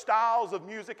other styles of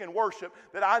music and worship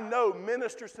that I know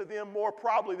ministers to them more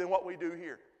probably than what we do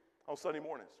here on Sunday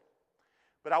mornings.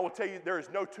 But I will tell you, there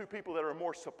is no two people that are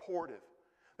more supportive,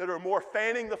 that are more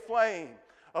fanning the flame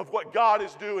of what God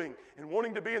is doing and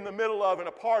wanting to be in the middle of and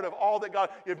a part of all that God.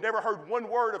 You've never heard one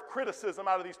word of criticism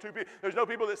out of these two people. There's no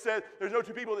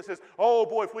two people that says, oh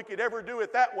boy, if we could ever do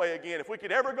it that way again, if we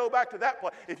could ever go back to that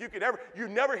place, you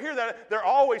never hear that. They're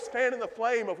always fanning the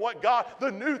flame of what God,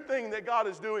 the new thing that God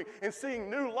is doing and seeing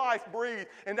new life breathe.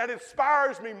 And that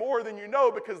inspires me more than you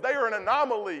know, because they are an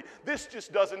anomaly. This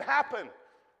just doesn't happen.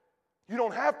 You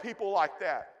don't have people like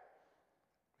that.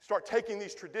 Start taking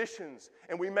these traditions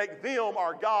and we make them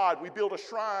our God. We build a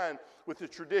shrine with the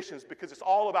traditions because it's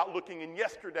all about looking in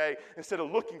yesterday instead of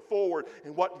looking forward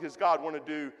and what does God want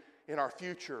to do in our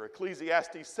future.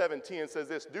 Ecclesiastes 7:10 says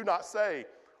this, do not say,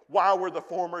 why were the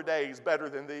former days better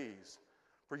than these?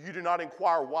 For you do not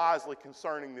inquire wisely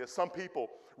concerning this. Some people,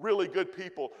 really good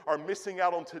people, are missing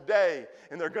out on today,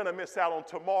 and they're going to miss out on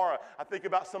tomorrow. I think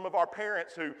about some of our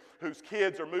parents whose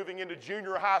kids are moving into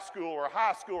junior high school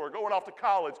or going off to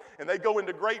college, and they go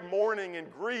into great mourning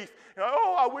and grief. And,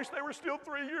 oh, I wish they were still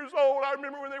 3 years old. I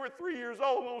remember when they were 3 years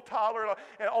old, little Tyler.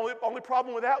 And only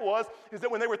problem with that is that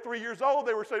when they were 3 years old,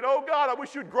 they were saying, oh, God, I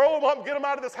wish you'd grow them up and get them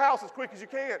out of this house as quick as you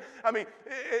can. I mean,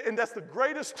 and that's the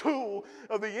greatest tool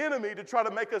of the enemy to try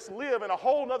to make us live in a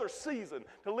whole nother season,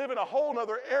 to live in a whole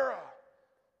nother era.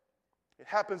 It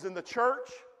happens in the church,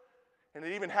 and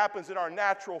it even happens in our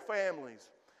natural families.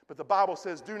 But the Bible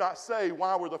says, do not say,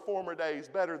 why were the former days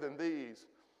better than these?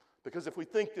 Because if we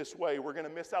think this way, we're going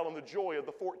to miss out on the joy of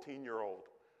the 14-year-old.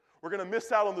 We're going to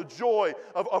miss out on the joy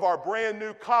of our brand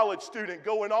new college student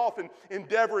going off and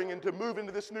endeavoring and to move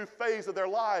into this new phase of their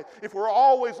life. If we're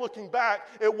always looking back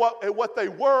at what they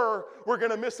were, we're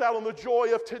going to miss out on the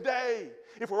joy of today.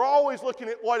 If we're always looking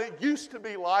at what it used to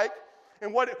be like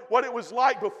and what it was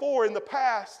like before in the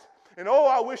past, and oh,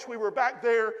 I wish we were back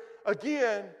there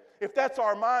again, if that's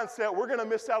our mindset, we're going to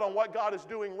miss out on what God is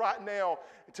doing right now,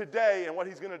 today, and what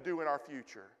He's going to do in our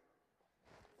future.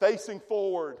 Facing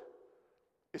forward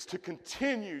is to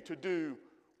continue to do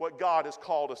what God has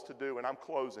called us to do. And I'm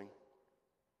closing.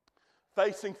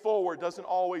 Facing forward doesn't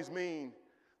always mean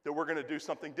that we're going to do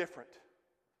something different.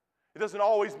 It doesn't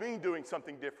always mean doing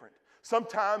something different.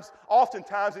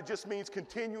 Oftentimes, it just means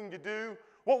continuing to do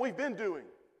what we've been doing.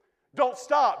 Don't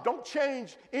stop. Don't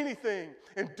change anything.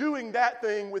 And doing that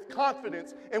thing with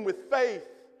confidence and with faith.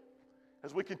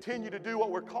 As we continue to do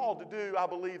what we're called to do, I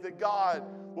believe that God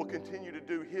will continue to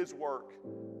do His work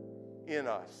in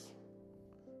us.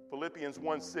 Philippians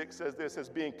 1:6 says this, as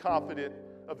being confident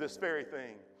of this very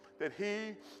thing, that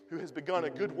He who has begun a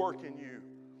good work in you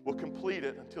will complete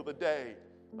it until the day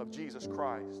of Jesus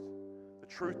Christ. The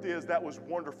truth is, that was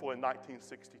wonderful in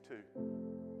 1962.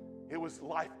 It was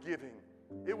life-giving.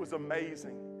 It was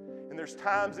amazing. And there's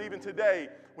times even today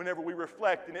whenever we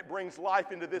reflect and it brings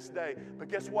life into this day. But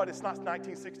guess what? It's not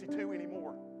 1962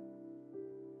 anymore.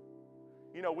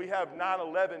 You know, we have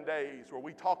 9/11 days where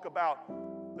we talk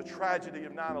about the tragedy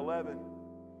of 9/11.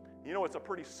 You know, it's a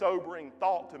pretty sobering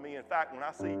thought to me. In fact, when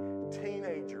I see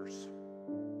teenagers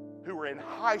who are in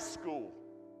high school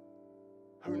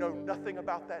who know nothing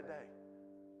about that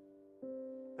day.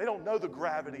 They don't know the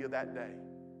gravity of that day.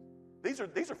 These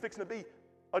are fixing to be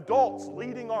adults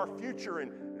leading our future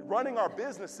and running our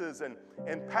businesses and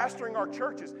pastoring our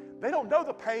churches. They don't know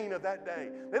the pain of that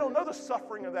day. They don't know the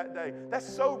suffering of that day. That's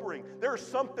sobering. There are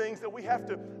some things that we have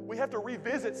to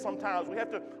revisit sometimes. We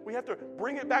have to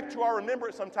bring it back to our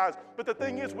remembrance sometimes. But the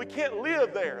thing is, we can't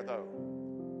live there, though.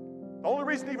 The only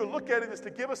reason to even look at it is to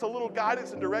give us a little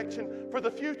guidance and direction for the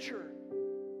future.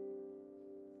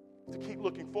 To keep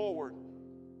looking forward.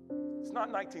 It's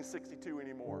not 1962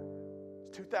 anymore.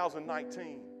 It's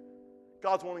 2019.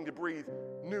 God's wanting to breathe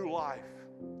new life.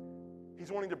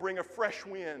 He's wanting to bring a fresh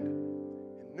wind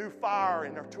and new fire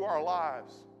into our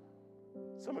lives.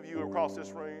 Some of you across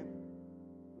this room,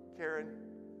 Karen,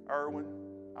 Irwin,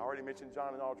 I already mentioned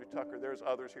John and Audrey Tucker. There's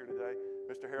others here today.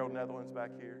 Mr. Harold Netherlands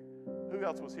back here. Who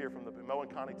else was here from the Mo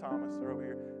and Connie Thomas? They're over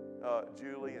here.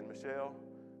 Julie and Michelle,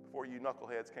 before you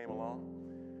knuckleheads came along.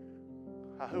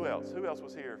 Who else? Who else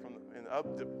was here from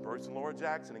Bruce and Laura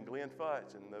Jackson and Glenn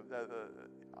Fudge and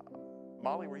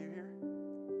Molly? Were you here?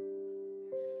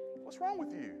 What's wrong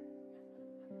with you?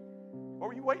 What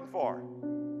were you waiting for?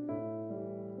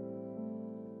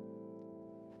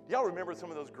 Y'all remember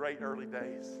some of those great early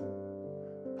days?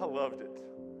 I loved it.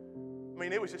 I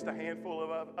mean, it was just a handful of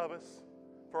us.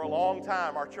 For a long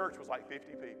time, our church was like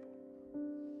 50 people.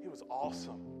 It was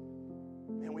awesome.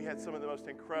 And we had some of the most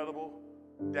incredible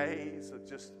days of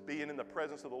just being in the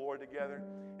presence of the Lord together.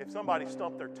 If somebody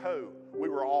stumped their toe, we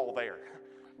were all there.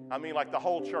 I mean, like the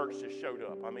whole church just showed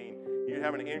up. I mean, you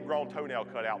have an ingrown toenail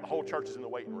cut out. The whole church is in the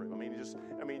waiting room. It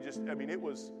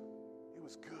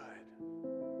was good.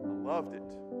 I loved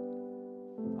it.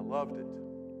 I loved it.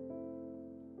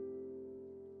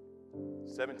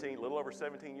 17, a little over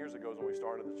 17 years ago is when we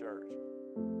started the church.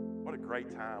 What a great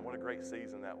time. What a great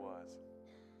season that was.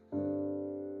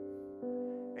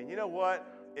 And you know what?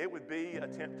 It would be a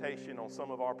temptation on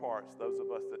some of our parts, those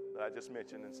of us that I just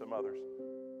mentioned and some others.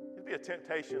 It'd be a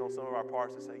temptation on some of our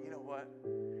parts to say, you know what?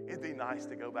 It'd be nice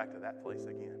to go back to that place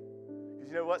again. Because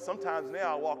you know what? Sometimes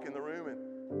now I walk in the room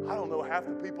and I don't know half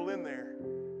the people in there.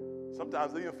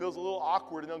 Sometimes it even feels a little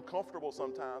awkward and uncomfortable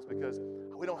sometimes because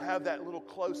we don't have that little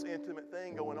close, intimate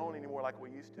thing going on anymore like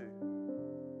we used to.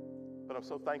 But I'm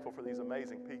so thankful for these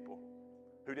amazing people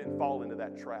who didn't fall into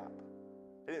that trap.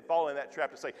 They didn't fall in that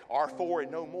trap to say, R4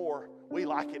 and no more. We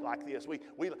like it like this.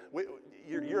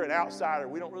 You're an outsider.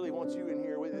 We don't really want you in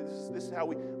here. This is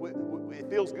how it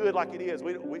feels good like it is.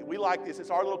 We like this. It's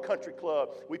our little country club.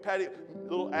 We've had a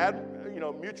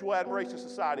little mutual admiration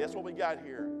society. That's what we got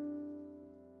here.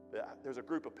 There's a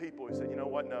group of people who said, you know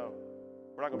what? No,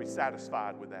 we're not going to be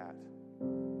satisfied with that.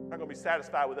 We're not going to be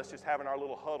satisfied with us just having our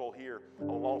little huddle here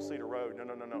on Long Cedar Road.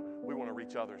 No. We want to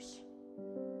reach others.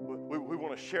 We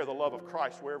want to share the love of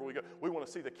Christ wherever we go. We want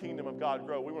to see the kingdom of God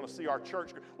grow. We want to see our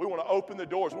church grow. We want to open the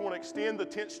doors. We want to extend the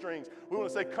tent strings. We want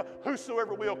to say,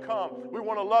 whosoever will come. We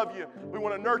want to love you. We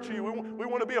want to nurture you. We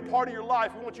want to be a part of your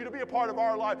life. We want you to be a part of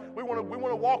our life. We want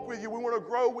to walk with you. We want to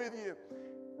grow with you.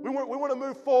 We want to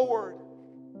move forward.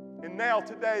 And now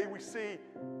today we see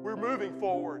we're moving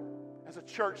forward as a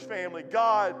church family.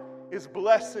 God is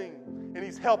blessing and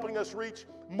He's helping us reach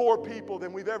more people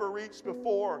than we've ever reached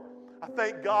before. I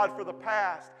thank God for the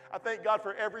past. I thank God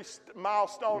for every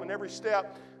milestone and every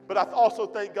step. But I also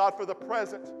thank God for the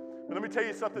present. But let me tell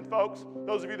you something, folks.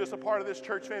 Those of you that's a part of this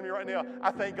church family right now, I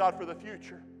thank God for the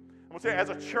future. I'm going to say, as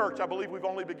a church, I believe we've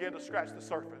only begun to scratch the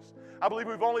surface. I believe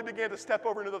we've only begun to step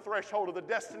over into the threshold of the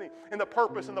destiny and the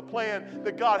purpose and the plan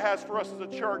that God has for us as a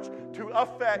church to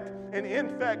affect and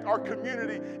infect our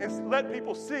community and let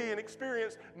people see and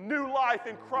experience new life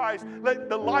in Christ. Let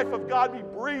the life of God be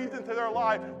breathed into their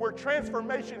life, where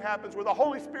transformation happens, where the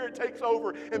Holy Spirit takes over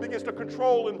and begins to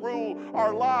control and rule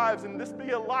our lives. And this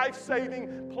be a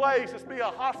life-saving place. This be a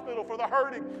hospital for the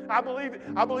hurting. I believe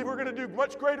we're going to do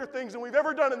much greater things than we've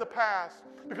ever done in the past,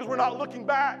 because we're not looking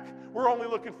back. We're only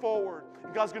looking forward.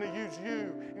 And God's going to use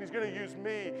you, and He's going to use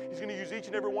me. He's going to use each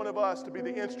and every one of us to be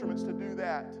the instruments to do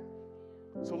that.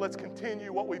 So let's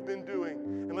continue what we've been doing,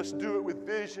 and let's do it with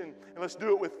vision, and let's do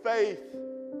it with faith.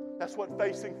 That's what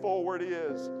facing forward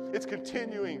is. It's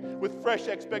continuing with fresh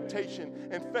expectation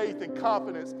and faith and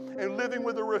confidence, and living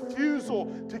with a refusal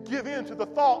to give in to the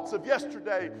thoughts of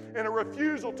yesterday and a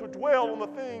refusal to dwell on the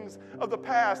things of the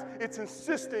past. It's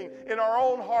insisting in our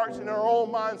own hearts and our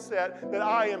own mindset that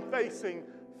I am facing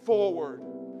forward.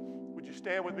 Would you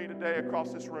stand with me today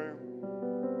across this room?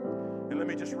 And let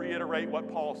me just reiterate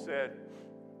what Paul said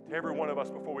to every one of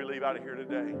us before we leave out of here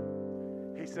today.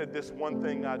 He said, this one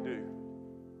thing I do.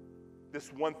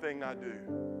 This one thing I do,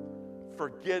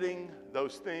 forgetting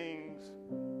those things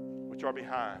which are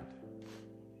behind,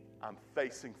 I'm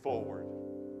facing forward.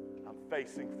 I'm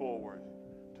facing forward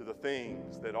to the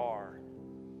things that are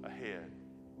ahead.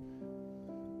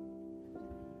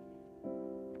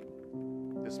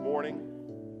 This morning,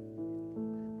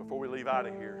 before we leave out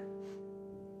of here,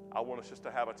 I want us just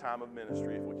to have a time of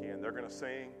ministry if we can. They're going to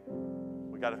sing.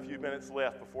 We got a few minutes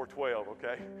left before 12,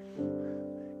 okay?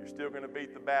 You're still going to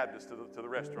beat the Baptist to the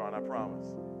restaurant, I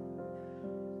promise.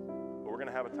 But we're going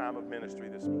to have a time of ministry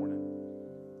this morning.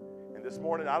 And this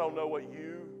morning, I don't know what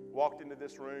you walked into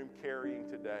this room carrying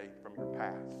today from your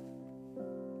past.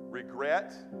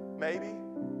 Regret, maybe.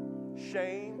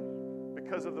 Shame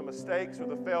because of the mistakes or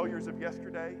the failures of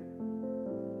yesterday.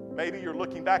 Maybe you're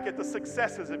looking back at the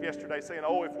successes of yesterday saying,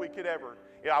 oh, if we could ever,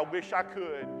 I wish I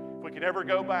could, if we could ever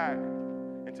go back.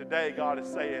 And today, God is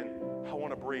saying, I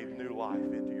want to breathe new life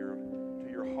into your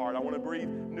heart. I want to breathe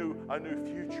a new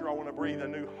future. I want to breathe a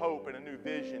new hope and a new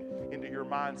vision into your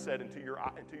mindset, into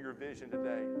your vision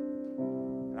today.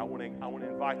 And I want to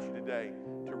invite you today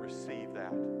to receive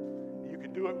that. You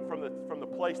can do it from the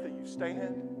place that you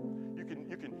stand.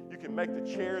 You can make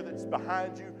the chair that's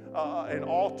behind you an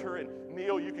altar and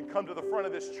kneel. You can come to the front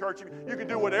of this church. You can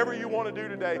do whatever you want to do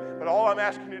today, but all I'm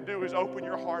asking you to do is open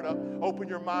your heart up, open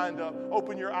your mind up,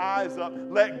 open your eyes up.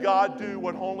 Let God do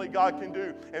what only God can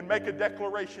do, and make a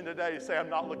declaration today to say, I'm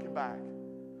not looking back.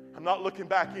 I'm not looking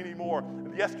back anymore.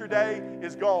 Yesterday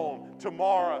is gone.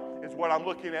 Tomorrow is what I'm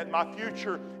looking at. My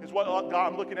future is what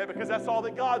I'm looking at, because that's all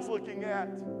that God's looking at.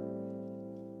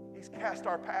 He's cast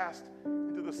our past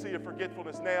into the sea of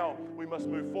forgetfulness. Now we must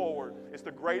move forward. It's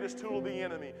the greatest tool of the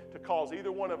enemy to cause any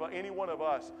one of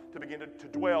us to begin to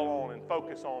dwell on and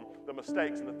focus on the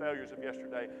mistakes and the failures of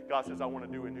yesterday. God says, I want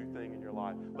to do a new thing in your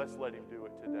life. Let's let Him do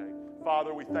it today.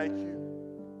 Father, we thank you.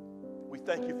 We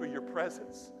thank you for your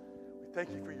presence. We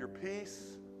thank you for your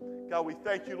peace. God, we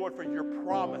thank you, Lord, for your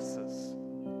promises.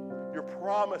 Your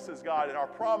promises, God, and our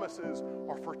promises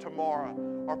are for tomorrow.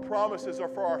 Our promises are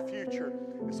for our future.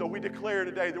 And so we declare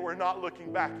today that we're not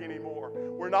looking back anymore.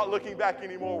 We're not looking back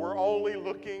anymore. We're only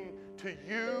looking to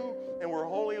you, and we're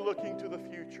only looking to the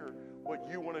future, what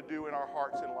you want to do in our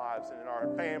hearts and lives and in our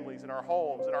families, in our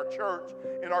homes, in our church,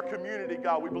 in our community,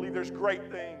 God. We believe there's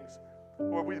great things.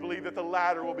 Lord, we believe that the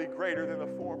latter will be greater than the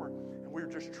former. And we're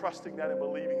just trusting that and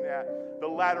believing that. The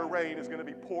latter rain is going to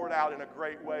be poured out in a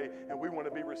great way, and we want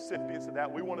to be recipients of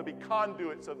that. We want to be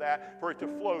conduits of that, for it to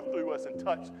flow through us and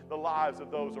touch the lives of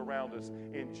those around us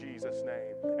in Jesus'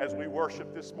 name. As we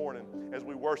worship this morning,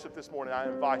 I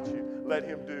invite you, let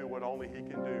Him do what only He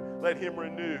can do. Let Him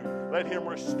renew. Let Him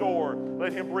restore.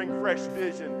 Let Him bring fresh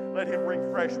vision. Let Him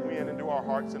bring fresh wind into our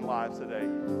hearts and lives today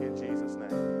in Jesus'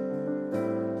 name.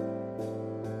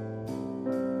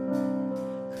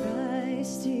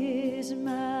 Christ is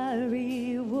my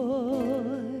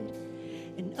reward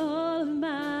and all of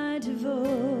my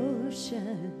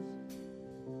devotion.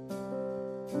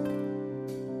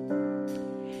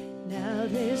 Now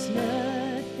there's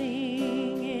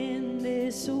nothing in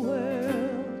this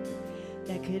world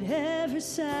that could ever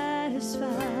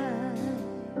satisfy.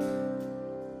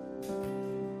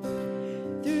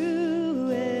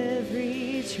 Through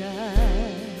every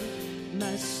trial,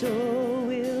 my soul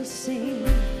will sing.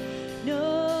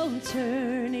 No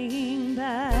turning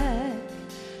back,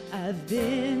 I've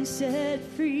been set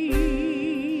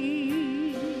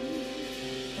free.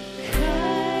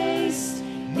 Christ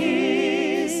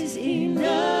is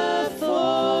enough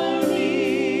for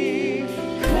me.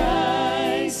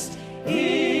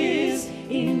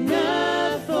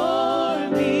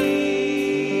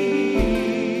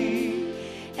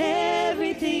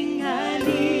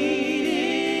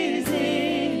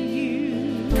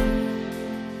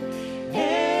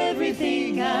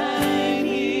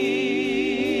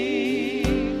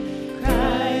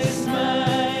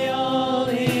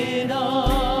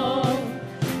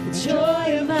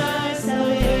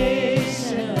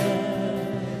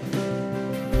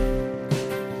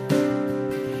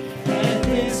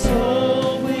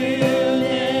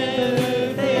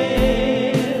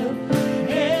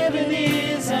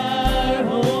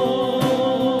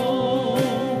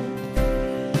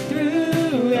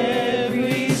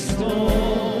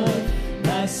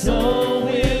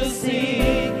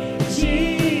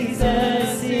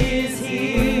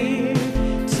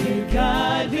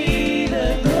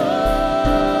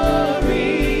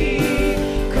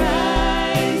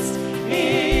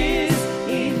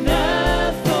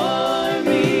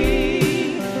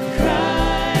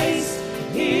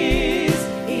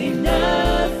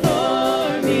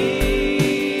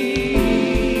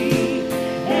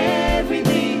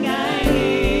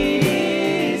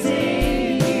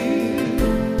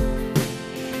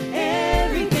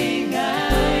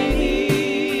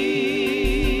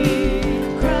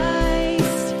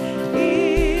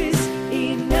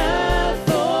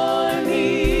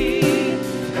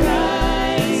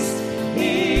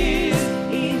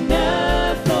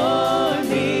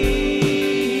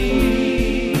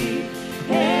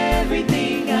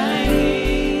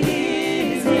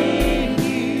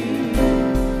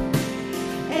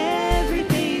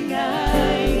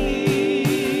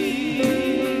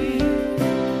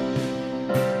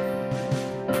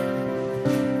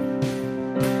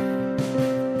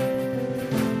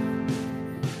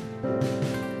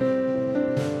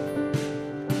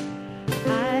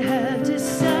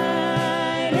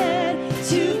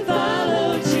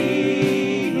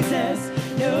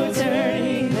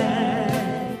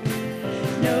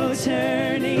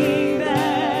 turning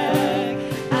back.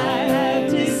 I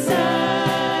have decided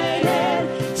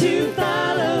to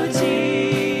follow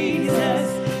Jesus.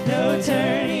 No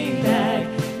turning back,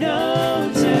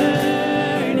 no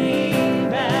turning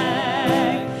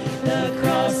back. The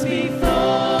cross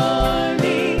before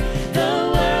me, the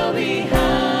world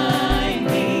behind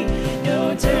me.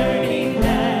 No turning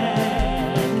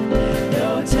back,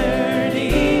 no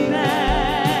turning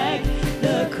back.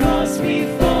 The cross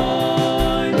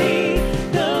before me,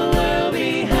 the world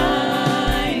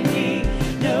behind me.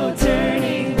 No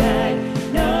turning back,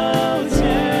 no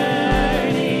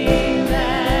turning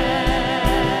back.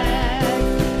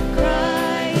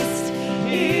 Christ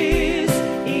is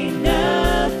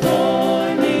enough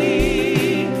for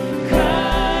me.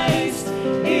 Christ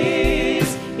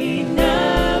is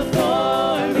enough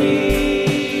for me.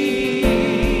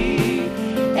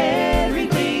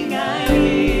 Everything I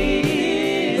need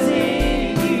is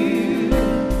in you.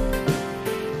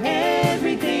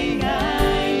 Everything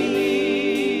I need.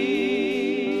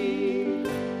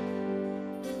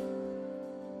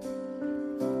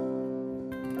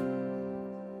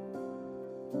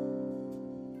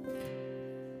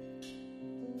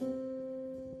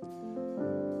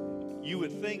 You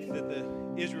would think that the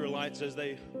Israelites, as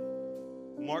they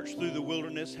marched through the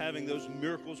wilderness, having those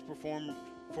miracles performed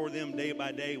for them day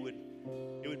by day, it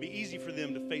would be easy for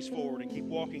them to face forward and keep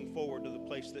walking forward to the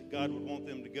place that God would want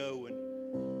them to go.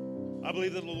 And I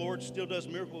believe that the Lord still does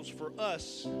miracles for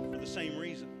us for the same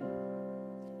reason.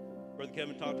 Brother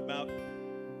Kevin talked about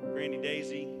Granny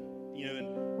Daisy,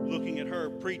 and looking at her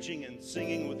preaching and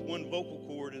singing with one vocal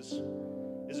cord is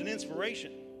an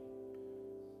inspiration.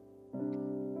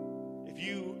 If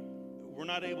you were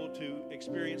not able to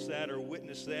experience that or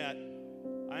witness that,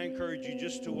 I encourage you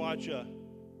just to watch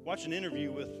an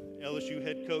interview with LSU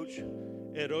head coach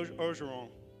Ed Orgeron.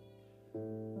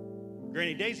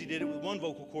 Granny Daisy did it with one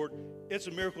vocal cord. It's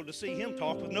a miracle to see him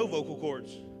talk with no vocal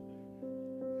cords.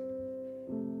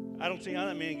 I don't see how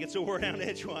that man gets a word out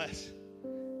edgewise.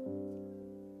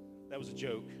 That was a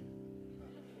joke.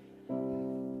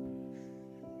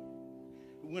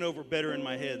 It went over better in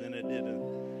my head than it did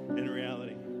in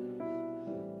reality.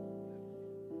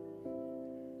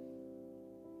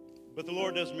 But the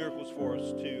Lord does miracles for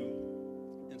us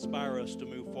to inspire us to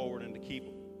move forward and to keep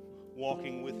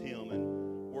walking with Him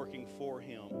and working for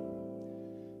Him.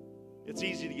 It's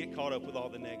easy to get caught up with all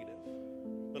the negative.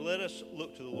 But let us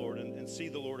look to the Lord and see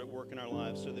the Lord at work in our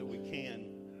lives so that we can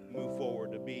move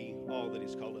forward to be all that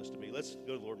He's called us to be. Let's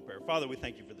go to the Lord in prayer. Father, we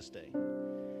thank You for this day.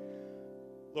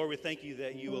 Lord, we thank You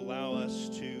that You allow us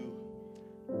to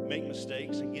make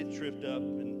mistakes and get tripped up,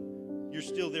 and You're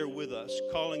still there with us,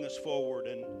 calling us forward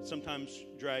and sometimes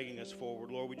dragging us forward.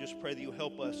 Lord, we just pray that You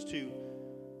help us to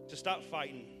stop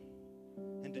fighting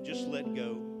and to just let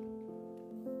go.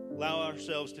 Allow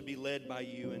ourselves to be led by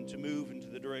You and to move into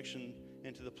the direction,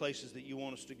 into the places that You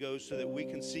want us to go so that we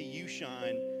can see You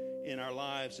shine in our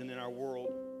lives and in our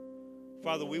world.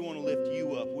 Father, we want to lift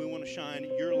You up. We want to shine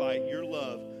Your light, Your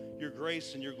love, Your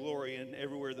grace, and Your glory in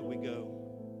everywhere that we go.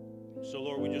 So,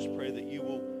 Lord, we just pray that You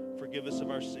will forgive us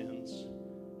of our sins.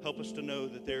 Help us to know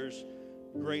that there's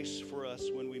grace for us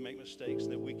when we make mistakes,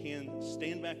 that we can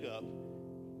stand back up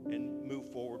and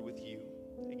move forward with You.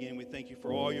 Again, we thank You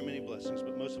for all Your many blessings,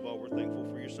 but most of all, we're thankful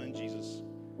for Your Son, Jesus.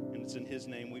 And it's in His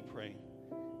name we pray.